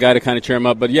always needs that guy to kind of cheer him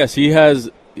up. But yes, he's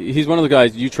one of the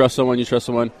guys you trust someone.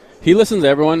 He listens to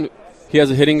everyone. He has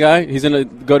a hitting guy. He's going to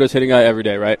go to his hitting guy every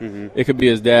day, right? Mm-hmm. It could be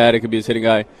his dad. It could be his hitting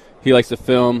guy. He likes to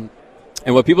film.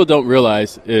 And what people don't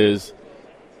realize is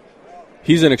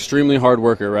he's an extremely hard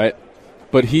worker, right?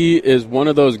 But he is one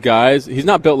of those guys. He's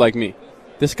not built like me.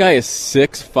 This guy is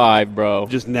 6'5", bro.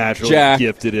 Just naturally jacked,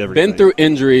 gifted everything. Been through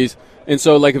injuries. And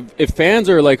so, like, if fans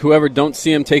or, like, whoever don't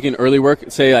see him taking early work,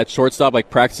 say at shortstop, like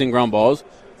practicing ground balls,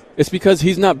 it's because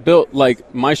he's not built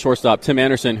like my shortstop, Tim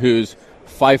Anderson, who's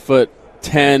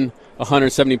 5'10",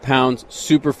 170 pounds,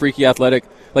 super freaky athletic.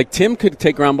 Like, Tim could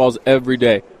take ground balls every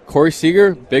day. Corey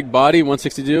Seager, big body,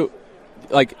 162.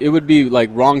 Like, it would be,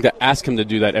 like, wrong to ask him to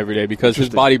do that every day because his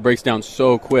body breaks down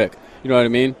so quick. You know what I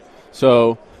mean?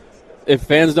 So if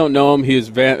fans don't know him, he's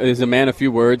a man of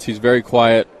few words. He's very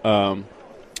quiet,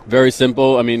 very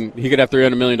simple. I mean, he could have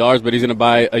 $300 million, but he's going to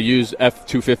buy a used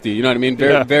F-250. You know what I mean?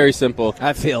 Very simple.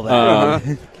 I feel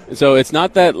that. So it's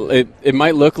not that it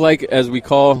might look like, as we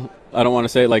call, I don't want to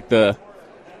say it, like the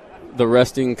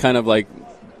resting kind of like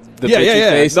the bitchy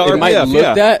face.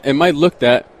 It might look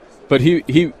that, but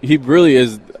he really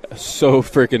is so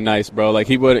freaking nice, bro. Like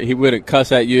he wouldn't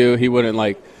cuss at you. He wouldn't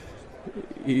I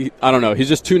don't know. He's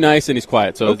just too nice and he's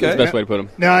quiet. So it's the best way to put him.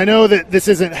 Now I know that this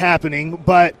isn't happening,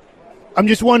 but I'm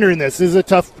just wondering this. This is a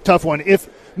tough one. If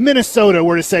Minnesota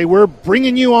were to say, we're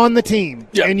bringing you on the team,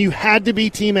 and you had to be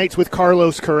teammates with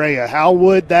Carlos Correa, how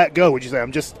would that go? Would you say,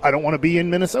 I don't want to be in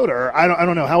Minnesota, or I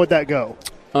don't know. How would that go?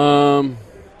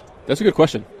 That's a good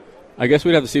question. I guess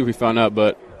we'd have to see if we found out,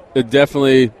 but it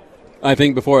definitely, I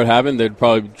think before it happened, there'd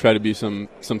probably try to be some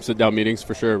sit-down meetings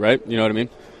for sure, right? You know what I mean?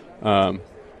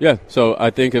 So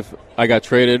I think if I got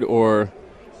traded or,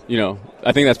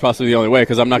 I think that's possibly the only way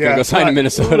because I'm not going to go sign in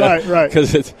Minnesota. Right.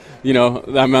 Because it's,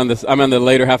 I'm on the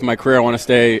later half of my career. I want to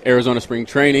stay Arizona spring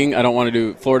training. I don't want to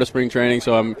do Florida spring training.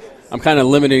 So I'm kind of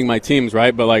limiting my teams,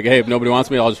 right? But like, hey, if nobody wants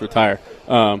me, I'll just retire.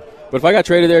 But if I got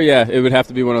traded there, it would have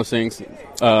to be one of those things.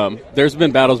 There's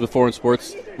been battles before in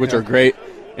sports, which are great.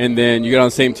 And then you get on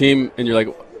the same team and you're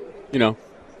like,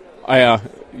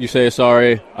 you say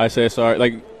sorry, I say sorry.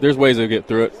 Like, there's ways to get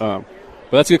through it.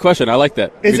 But that's a good question. I like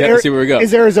that. We'd have to see where we go.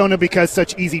 Is Arizona because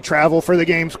such easy travel for the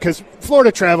games? Because Florida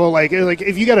travel, like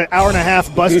if you got an hour and a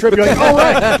half bus trip, you're like, oh,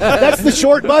 right, that's the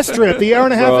short bus trip. The hour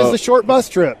and a half is the short bus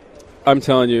trip. I'm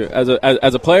telling you, as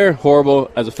a player,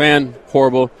 horrible. As a fan,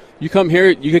 horrible. You come here,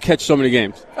 you could catch so many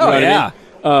games. You know what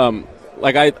I mean?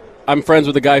 I'm friends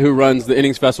with the guy who runs the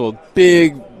Innings Festival.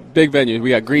 Big venues.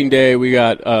 We got Green Day. We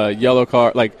got Yellow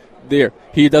Car. Like, there.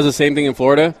 He does the same thing in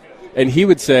Florida, and he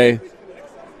would say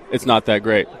it's not that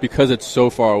great because it's so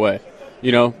far away.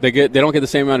 They don't get the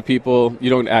same amount of people. You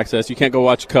don't access. You can't go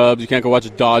watch Cubs. You can't go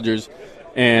watch Dodgers.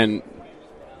 And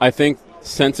I think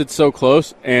since it's so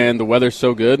close and the weather's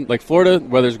so good, like Florida,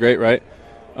 weather's great, right?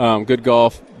 Good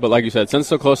golf. But like you said, since it's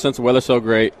so close, since the weather's so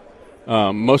great,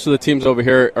 most of the teams over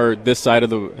here are this side of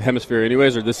the hemisphere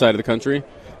anyways, or this side of the country.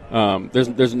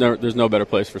 There's no better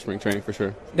place for spring training for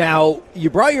sure. Now, you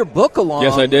brought your book along.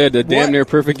 Yes, I did. The Damn Near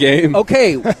Perfect Game.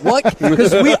 Okay,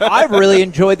 because I've really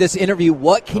enjoyed this interview.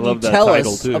 What can you tell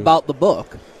us about the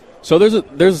book? So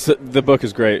the book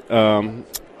is great.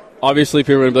 Obviously,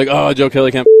 people are going to be like, oh, Joe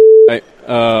Kelly can't right.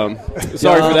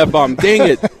 Sorry for that bomb. Dang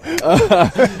it.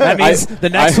 That means the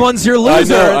next one's your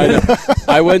loser. I know.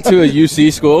 I went to a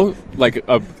UC school, like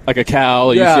a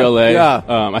Cal, a UCLA.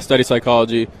 Yeah. I studied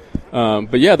psychology.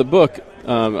 But, yeah, the book,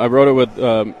 I wrote it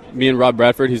with me and Rob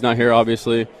Bradford. He's not here,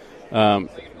 obviously.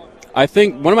 I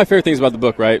think one of my favorite things about the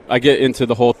book, right, I get into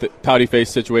the whole pouty face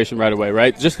situation right away,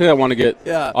 right? Just because I want to get,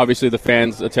 obviously, the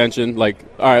fans' attention. Like,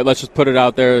 all right, let's just put it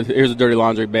out there. Here's a dirty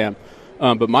laundry, bam.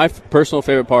 But my personal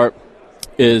favorite part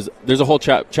is there's a whole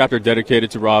chapter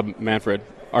dedicated to Rob Manfred,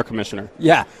 our commissioner.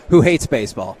 Yeah, who hates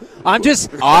baseball. That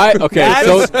is my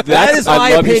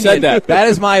opinion. You said that. That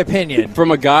is my opinion.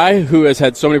 From a guy who has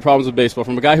had so many problems with baseball,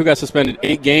 from a guy who got suspended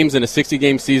 8 games in a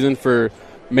 60-game season for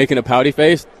making a pouty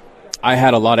face, I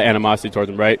had a lot of animosity towards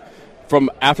him, right?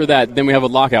 From after that, then we have a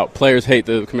lockout. Players hate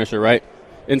the commissioner, right?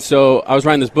 And so I was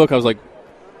writing this book. I was like,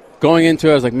 going into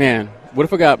it, I was like, man, what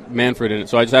if I got Manfred in it?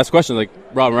 So I just asked questions like,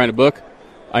 Rob, I'm writing a book.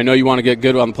 I know you want to get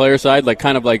good on the player side. Like,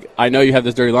 kind of like, I know you have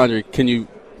this dirty laundry. Can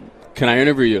I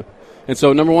interview you? And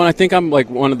so, number one, I think I'm like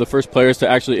one of the first players to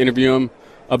actually interview him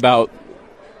about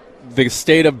the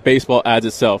state of baseball as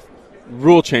itself.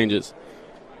 Rule changes.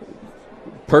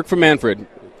 Perk from Manfred.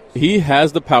 He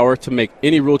has the power to make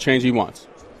any rule change he wants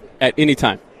at any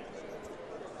time.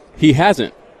 He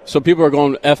hasn't. So people are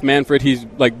going, F Manfred, he's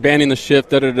like banning the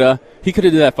shift, da-da-da. He could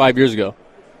have did that 5 years ago.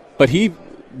 But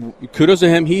kudos to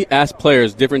him, he asked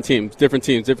players, different teams.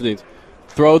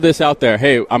 Throw this out there.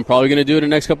 Hey, I'm probably going to do it in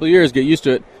the next couple of years. Get used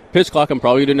to it. Pitch clock, I'm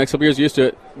probably going to do it in the next couple of years. Used to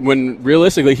it. When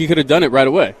realistically, he could have done it right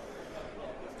away.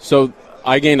 So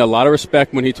I gained a lot of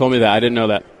respect when he told me that. I didn't know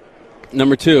that.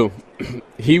 Number 2,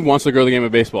 he wants to grow the game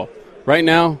of baseball. Right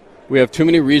now, we have too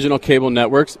many regional cable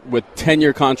networks with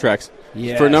 10-year contracts.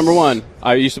 Yes. For number 1,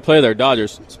 I used to play there,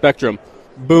 Dodgers, Spectrum.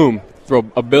 Boom, throw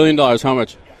 $1 billion, how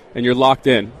much? And you're locked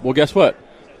in. Well, guess what?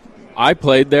 I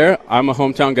played there. I'm a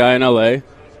hometown guy in L.A.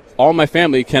 All my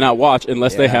family cannot watch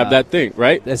unless they have that thing,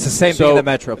 right? It's the same thing in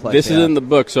the Metroplex. This is in the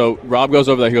book. So Rob goes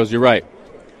over there. He goes, you're right.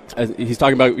 He's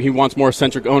talking about he wants more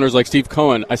eccentric owners like Steve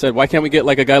Cohen. I said, why can't we get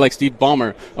like a guy like Steve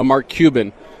Ballmer, a Mark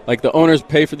Cuban? Like the owners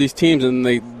pay for these teams and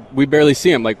we barely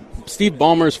see them. Like Steve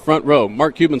Ballmer's front row,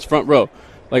 Mark Cuban's front row.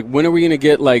 Like when are we going to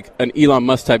get like an Elon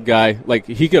Musk type guy? Like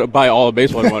he could buy all of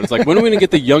baseball at once. It's like when are we going to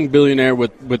get the young billionaire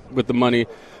with the money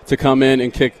to come in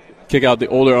and kick out the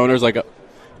older owners?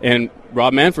 And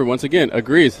Rob Manfred once again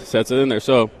agrees, sets it in there.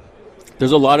 So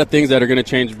there's a lot of things that are going to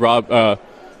change Rob.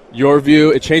 Your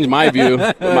view, it changed my view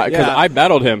because I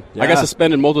battled him. Yeah. I got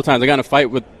suspended multiple times. I got in a fight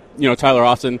with Tyler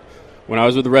Austin when I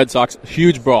was with the Red Sox.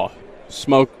 Huge brawl,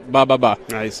 smoke,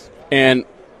 Nice. And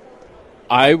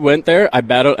I went there. I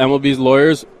battled MLB's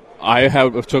lawyers. I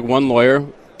took one lawyer,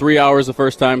 3 hours the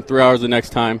first time, 3 hours the next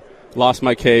time. Lost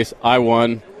my case. I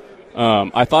won.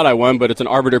 I thought I won, but it's an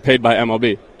arbiter paid by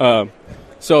MLB.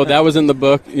 So that was in the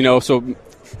book. So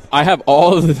I have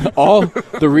all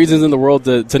the reasons in the world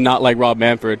to not like Rob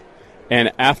Manfred.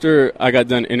 And after I got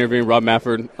done interviewing Rob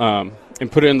Manfred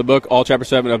and put it in the book, all Chapter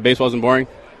 7 of Baseball Isn't Boring,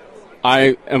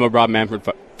 I am a Rob Manfred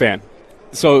fan.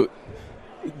 So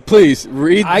please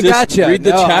read the chapter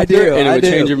and it would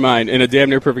change your mind in a damn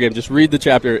near perfect game. Just read the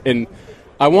chapter. And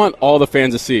I want all the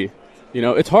fans to see.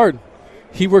 It's hard.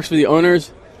 He works for the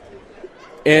owners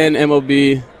and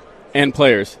MLB and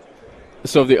players.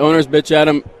 So if the owners bitch at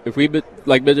him, if we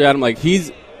bitch at him, like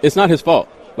it's not his fault.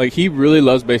 Like he really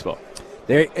loves baseball.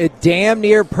 They're a damn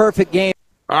near perfect game.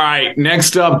 All right,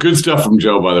 next up, good stuff from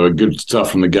Joe, by the way. Good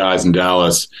stuff from the guys in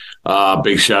Dallas.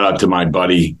 Big shout out to my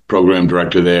buddy, program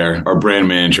director there, or brand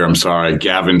manager,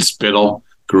 Gavin Spittle.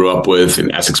 Grew up with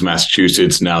in Essex,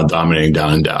 Massachusetts, now dominating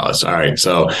down in Dallas. All right,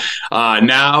 so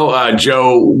now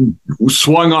Joe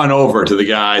swung on over to the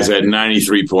guys at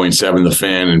 93.7 The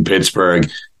Fan in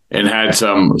Pittsburgh and had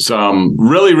some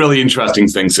really, really interesting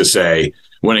things to say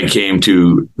when it came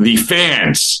to the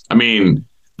fans. I mean,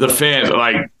 the fans,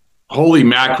 like, holy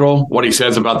mackerel, what he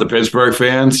says about the Pittsburgh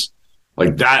fans.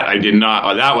 Like that,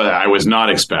 I was not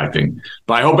expecting.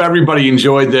 But I hope everybody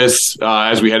enjoyed this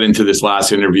as we head into this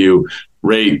last interview.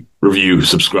 Rate, review,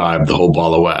 subscribe, the whole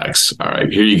ball of wax. All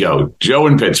right, here you go. Joe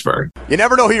in Pittsburgh. You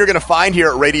never know who you're going to find here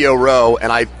at Radio Row,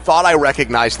 and I thought I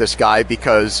recognized this guy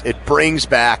because it brings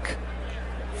back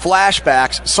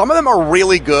flashbacks. Some of them are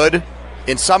really good,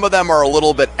 and some of them are a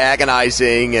little bit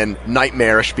agonizing and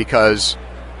nightmarish because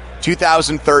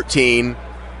 2013,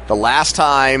 the last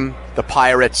time the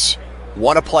Pirates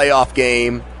won a playoff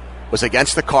game was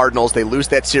against the Cardinals. They lose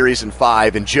that series in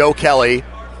 5, and Joe Kelly,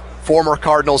 former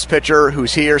Cardinals pitcher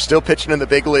who's here, still pitching in the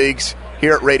big leagues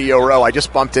here at Radio Row. I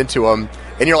just bumped into him,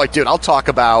 and you're like, dude, I'll talk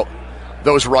about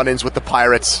those run-ins with the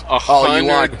Pirates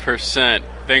 100%.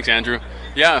 Thanks, Andrew.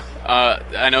 Yeah,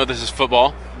 I know this is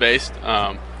football-based,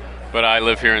 but I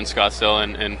live here in Scottsdale,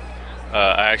 and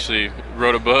I actually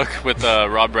wrote a book with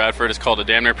Rob Bradford. It's called A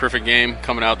Damn Near Perfect Game,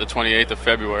 coming out the 28th of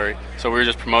February. So we were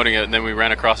just promoting it, and then we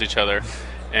ran across each other,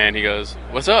 and he goes,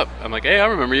 "What's up?" I'm like, "Hey, I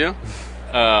remember you."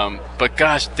 But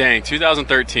gosh dang,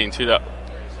 2013,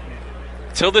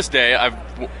 till this day, I've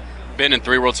been in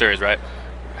 3 World Series, right?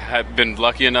 Have been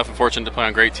lucky enough and fortunate to play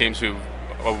on great teams who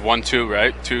won 2,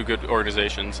 right? 2 good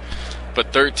organizations.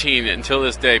 But 13, until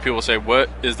this day, people say, what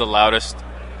is the loudest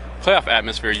playoff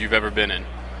atmosphere you've ever been in?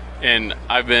 And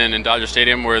I've been in Dodger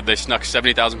Stadium where they snuck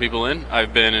 70,000 people in.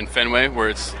 I've been in Fenway where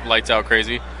it's lights out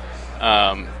crazy.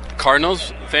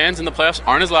 Cardinals fans in the playoffs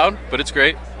aren't as loud, but it's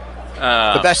great.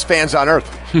 The best fans on earth.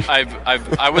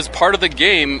 I was part of the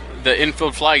game, the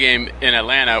infield fly game in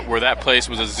Atlanta, where that place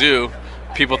was a zoo.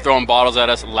 People throwing bottles at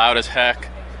us, loud as heck.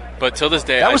 But till this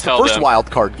day, that was the first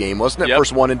wild card game, wasn't it? Yep.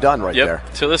 First one and done there.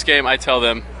 Till this game, I tell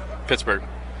them Pittsburgh.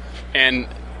 And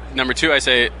number 2, I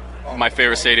say my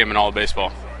favorite stadium in all of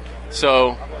baseball.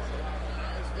 So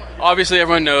obviously,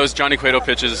 everyone knows Johnny Cueto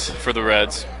pitches for the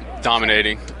Reds,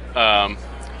 dominating.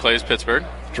 Plays Pittsburgh.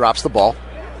 Drops the ball.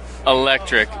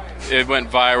 Electric. It went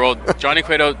viral. Johnny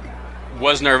Cueto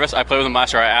was nervous. I played with him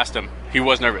last year. I asked him. He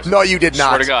was nervous. No, you did not.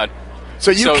 Swear to God. So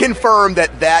you confirmed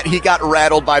that he got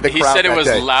rattled by the crowd. He said it was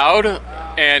day. loud,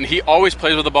 and he always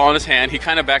plays with the ball in his hand. He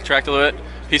kind of backtracked a little bit.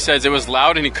 He says it was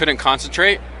loud and he couldn't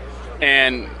concentrate,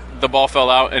 and the ball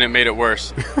fell out and it made it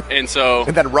worse. And so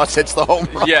and then Russ hits the home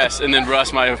run. Yes, and then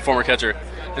Russ, my former catcher.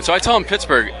 And so I tell him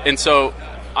Pittsburgh. And so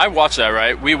I watch that,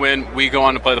 right? We win. We go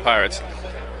on to play the Pirates.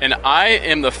 And I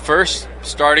am the first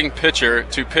starting pitcher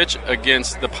to pitch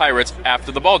against the Pirates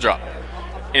after the ball drop.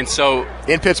 And so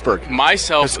in Pittsburgh,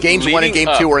 myself, games 1 and game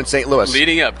 2 were in St. Louis.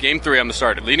 Leading up, game 3, I'm the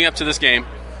starter. Leading up to this game,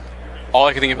 all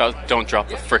I could think about, don't drop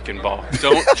the frickin' ball.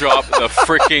 Don't drop the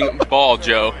frickin' ball,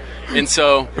 Joe. And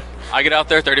so I get out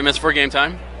there 30 minutes before game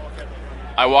time.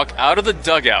 I walk out of the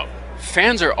dugout.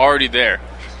 Fans are already there.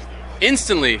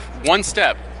 Instantly, one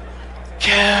step,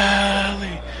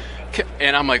 Kelly.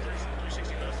 And I'm like,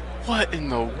 what in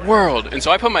the world? And so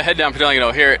I put my head down, pretending I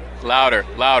don't hear it. Louder,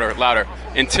 louder, louder.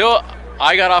 Until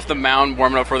I got off the mound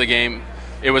warming up for the game,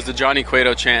 it was the Johnny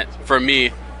Cueto chant for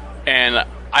me, and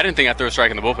I didn't think I threw a strike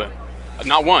in the bullpen.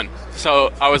 Not one.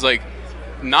 So I was like,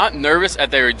 not nervous that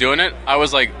they were doing it. I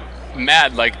was like,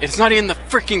 mad. Like, it's not even the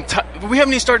freaking we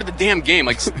haven't even started the damn game.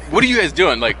 Like, what are you guys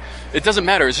doing? Like, it doesn't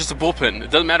matter. It's just a bullpen.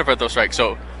 It doesn't matter if I throw a strike.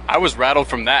 So I was rattled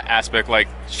from that aspect. Like,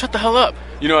 shut the hell up.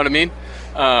 You know what I mean?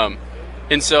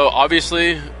 And so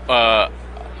obviously,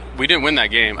 we didn't win that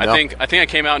game. No. I think I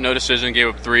came out no decision, gave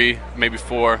up 3, maybe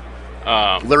 4.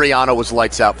 Liriano was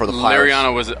lights out for the Pirates.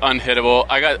 Liriano was unhittable.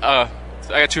 I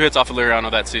got 2 hits off of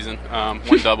Liriano that season. 1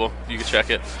 double. You can check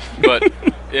it. But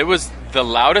it was the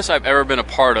loudest I've ever been a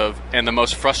part of, and the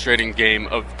most frustrating game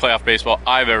of playoff baseball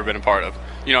I've ever been a part of.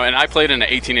 You know, and I played in an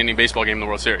 18-inning baseball game in the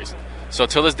World Series. So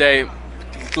till this day,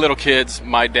 little kids,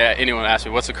 my dad, anyone asked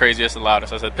me, what's the craziest and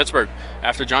loudest? I said, Pittsburgh.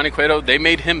 After Johnny Cueto, they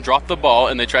made him drop the ball,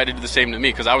 and they tried to do the same to me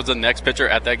because I was the next pitcher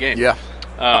at that game. Yeah.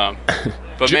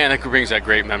 But, man, that brings back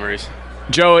great memories.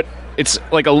 Joe, it's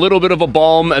like a little bit of a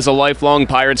balm as a lifelong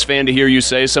Pirates fan to hear you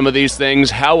say some of these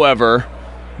things. However,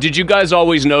 did you guys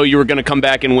always know you were going to come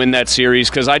back and win that series?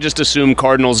 Because I just assumed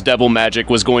Cardinals' devil magic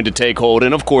was going to take hold,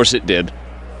 and of course it did.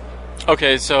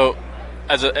 Okay, so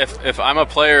if I'm a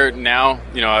player now,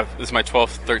 you know, this is my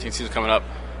 12th, 13th season coming up,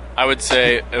 I would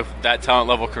say if that talent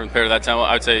level compared to that talent,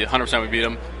 I would say 100% we beat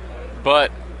them.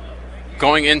 But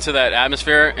going into that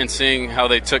atmosphere and seeing how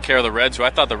they took care of the Reds, who I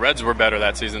thought the Reds were better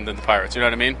that season than the Pirates, you know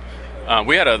what I mean?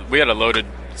 We had a loaded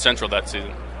Central that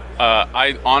season.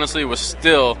 I honestly was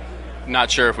still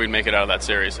not sure if we'd make it out of that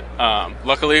series.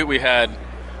 Luckily, we had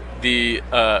the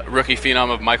rookie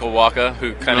phenom of Michael Wacha,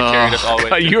 who kind of carried us all the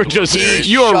way.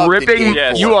 You are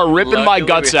ripping my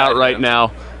guts out right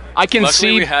now. I can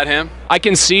see we had him. I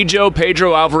can see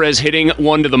Pedro Alvarez hitting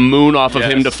one to the moon off of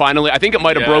him to finally. I think it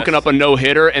might have broken up a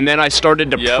no-hitter, and then I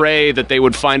started to pray that they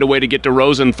would find a way to get to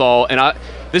Rosenthal. And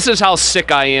this is how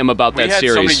sick I am about that series. We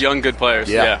had so many young good players.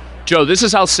 Yeah. Joe, this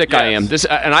is how sick I am.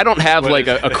 And I don't have like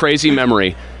a crazy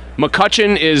memory.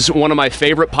 McCutchen is one of my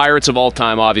favorite Pirates of all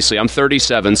time, obviously. I'm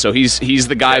 37, so he's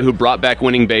the guy who brought back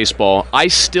winning baseball. I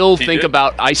still think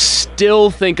about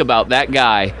that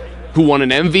guy who won an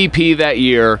MVP that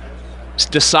year,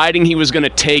 deciding he was going to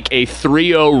take a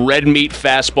 3-0 red meat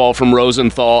fastball from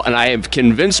Rosenthal, and I have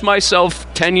convinced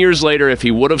myself 10 years later if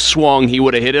he would have swung, he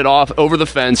would have hit it off over the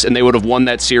fence, and they would have won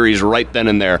that series right then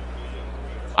and there.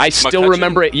 I still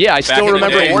remember it. Yeah, I still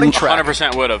remember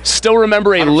 100% would have. Still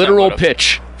remember a literal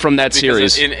pitch from that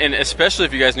series. And especially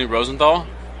if you guys knew Rosenthal,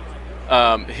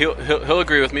 he'll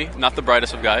agree with me. Not the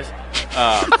brightest of guys,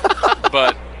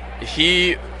 but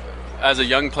he, as a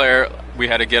young player, we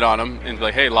had to get on him and be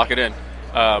like, hey, lock it in.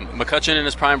 McCutchen in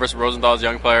his prime versus Rosenthal as a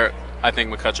young player, I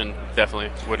think McCutchen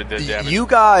definitely would have did damage. You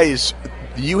guys,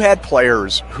 you had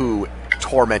players who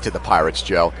tormented the Pirates,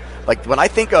 Joe. Like, when I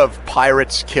think of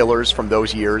Pirates killers from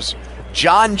those years,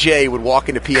 John Jay would walk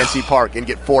into PNC Park and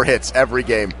get 4 hits every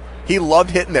game. He loved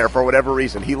hitting there for whatever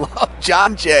reason.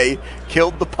 John Jay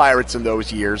killed the Pirates in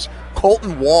those years.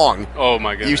 Colton Wong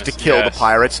used to kill the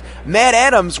Pirates. Matt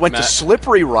Adams went to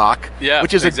Slippery Rock,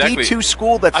 which is a D2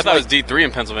 school that's I thought it was D3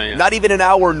 in Pennsylvania. Not even an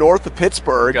hour north of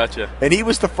Pittsburgh. Gotcha. And he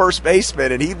was the first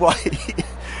baseman, and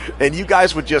and you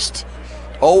guys would just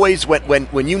always,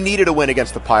 when you needed a win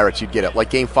against the Pirates, you'd get it. Like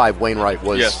Game 5, Wainwright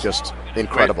was just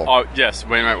incredible. Yes,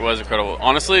 Wainwright was incredible.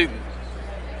 Honestly,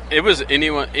 it was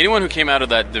anyone who came out of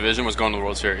that division was going to the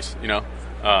World Series. You know,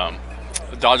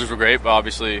 the Dodgers were great, but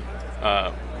obviously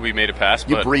we made it past.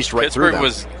 You breezed right through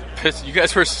them. You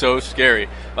guys were so scary.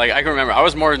 Like, I can remember, I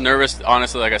was more nervous,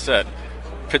 honestly, like I said,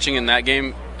 pitching in that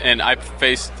game, and I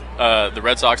faced the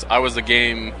Red Sox. I was the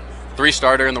Game 3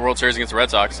 starter in the World Series against the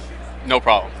Red Sox. No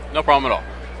problem at all.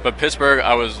 But Pittsburgh,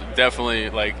 I was definitely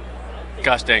like,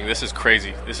 gosh dang, this is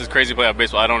crazy. This is crazy playoff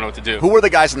baseball. I don't know what to do. Who were the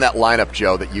guys in that lineup,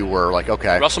 Joe, that you were like,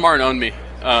 okay? Russell Martin owned me.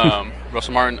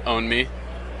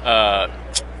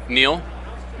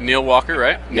 Neil Walker,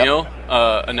 right? Yep. Neil,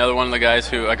 another one of the guys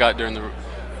who I got during the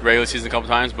regular season a couple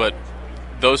times. But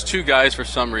those 2 guys, for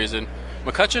some reason,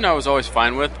 McCutchen I was always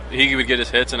fine with. He would get his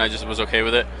hits, and I just was okay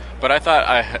with it. But I thought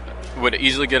I would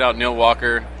easily get out Neil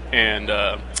Walker and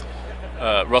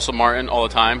Russell Martin all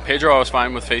the time. Pedro, I was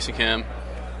fine with facing him.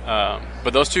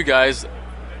 But those 2 guys,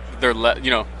 they're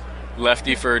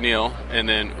lefty for Neil, and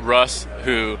then Russ,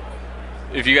 who,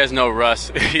 if you guys know Russ,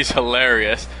 he's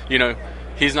hilarious. You know,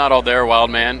 he's not all there, wild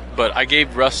man, but I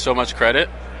gave Russ so much credit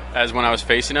as when I was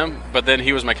facing him. But then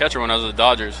he was my catcher when I was at the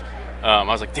Dodgers. I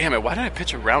was like, damn it, why did I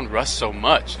pitch around Russ so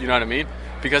much? You know what I mean?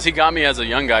 Because he got me as a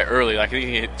young guy early. Like, I think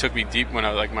he took me deep when I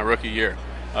was like my rookie year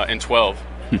in 12.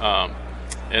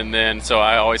 And then, so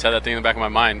I always had that thing in the back of my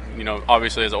mind. You know,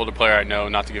 obviously as an older player, I know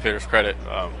not to give hitters credit.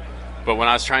 But when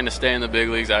I was trying to stay in the big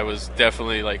leagues, I was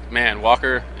definitely like, man,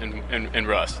 Walker and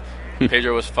Russ.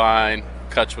 Pedro was fine.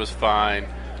 Kutch was fine.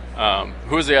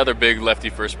 Who was the other big lefty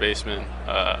first baseman?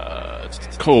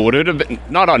 Cool. Would it have been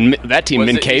not on that team?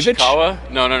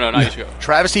 Minkiewicz? No, not Ishikawa.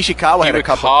 Travis Ishikawa had a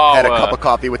cup of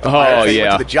coffee with the Pirates. He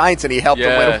went to the Giants and he helped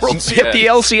them win a World Series. Hit the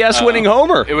LCS winning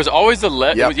homer. It was always the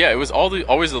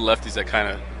always the lefties that kind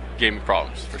of gave me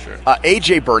problems for sure.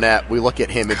 AJ Burnett, we look at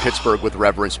him in Pittsburgh with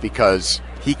reverence because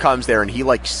he comes there and he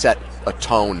set a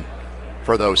tone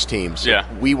for those teams. Yeah,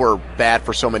 we were bad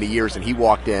for so many years, and he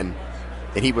walked in.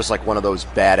 And he was like one of those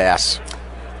badass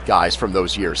guys from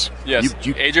those years. Yes,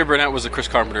 AJ Burnett was the Chris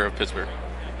Carpenter of Pittsburgh.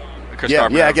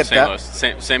 Carpenter I get St.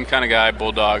 Louis. Same kind of guy,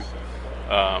 bulldog.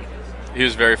 He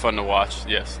was very fun to watch.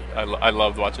 Yes, I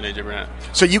loved watching AJ Burnett.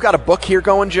 So you got a book here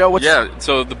going, Joe?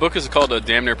 So the book is called A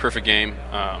Damn Near Perfect Game.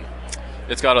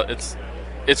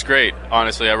 It's great,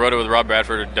 honestly. I wrote it with Rob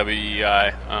Bradford at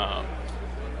WEI.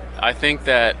 I think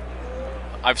that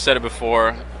I've said it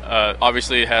before.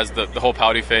 Obviously, it has the whole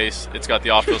pouty face. It's got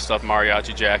the off-field stuff,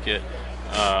 mariachi jacket.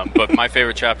 But my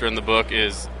favorite chapter in the book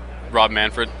is Rob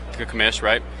Manfred, the commish,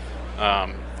 right?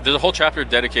 There's a whole chapter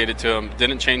dedicated to him.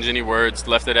 Didn't change any words,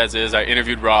 left it as is. I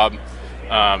interviewed Rob,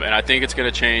 and I think it's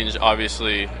going to change,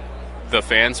 obviously, the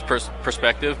fans'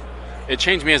 perspective. It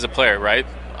changed me as a player, right?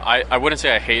 I wouldn't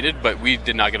say I hated, but we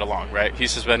did not get along, right? He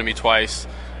suspended me twice,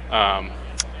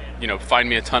 fined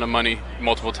me a ton of money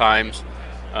multiple times.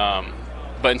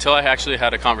 But until I actually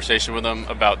had a conversation with him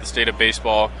about the state of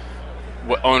baseball,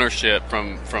 what ownership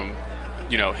from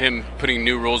him putting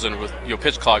new rules in with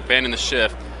pitch clock, banning the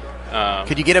shift.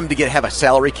 Could you get him to have a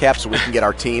salary cap so we can get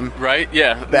our team right?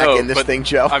 Yeah, back in this thing,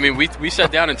 Joe? I mean, we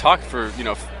sat down and talked for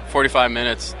 45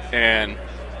 minutes, and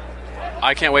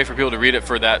I can't wait for people to read it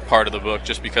for that part of the book,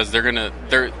 just because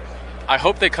I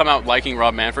hope they come out liking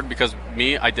Rob Manfred, because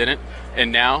I didn't,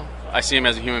 and now I see him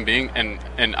as a human being,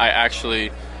 and I actually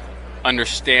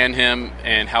understand him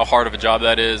and how hard of a job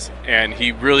that is, and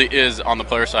he really is on the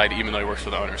player side, even though he works for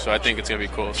the owner. So I think it's going to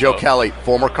be cool. Joe Kelly,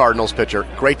 former Cardinals pitcher.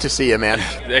 Great to see you, man.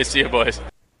 Hey, see you, boys.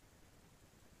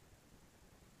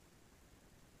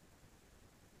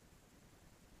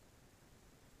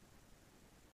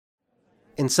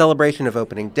 In celebration of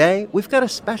opening day, we've got a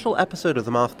special episode of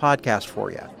the Moth Podcast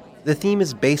for you. The theme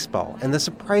is baseball and the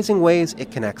surprising ways it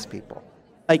connects people.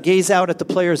 I gaze out at the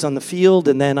players on the field,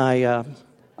 and then I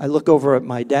look over at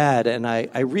my dad, and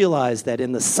I realize that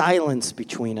in the silence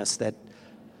between us, that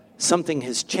something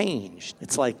has changed.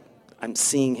 It's like I'm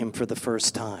seeing him for the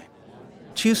first time.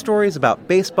 2 stories about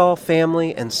baseball,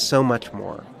 family, and so much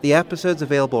more. The episode's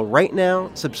available right now.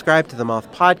 Subscribe to the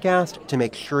Moth Podcast to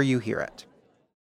make sure you hear it.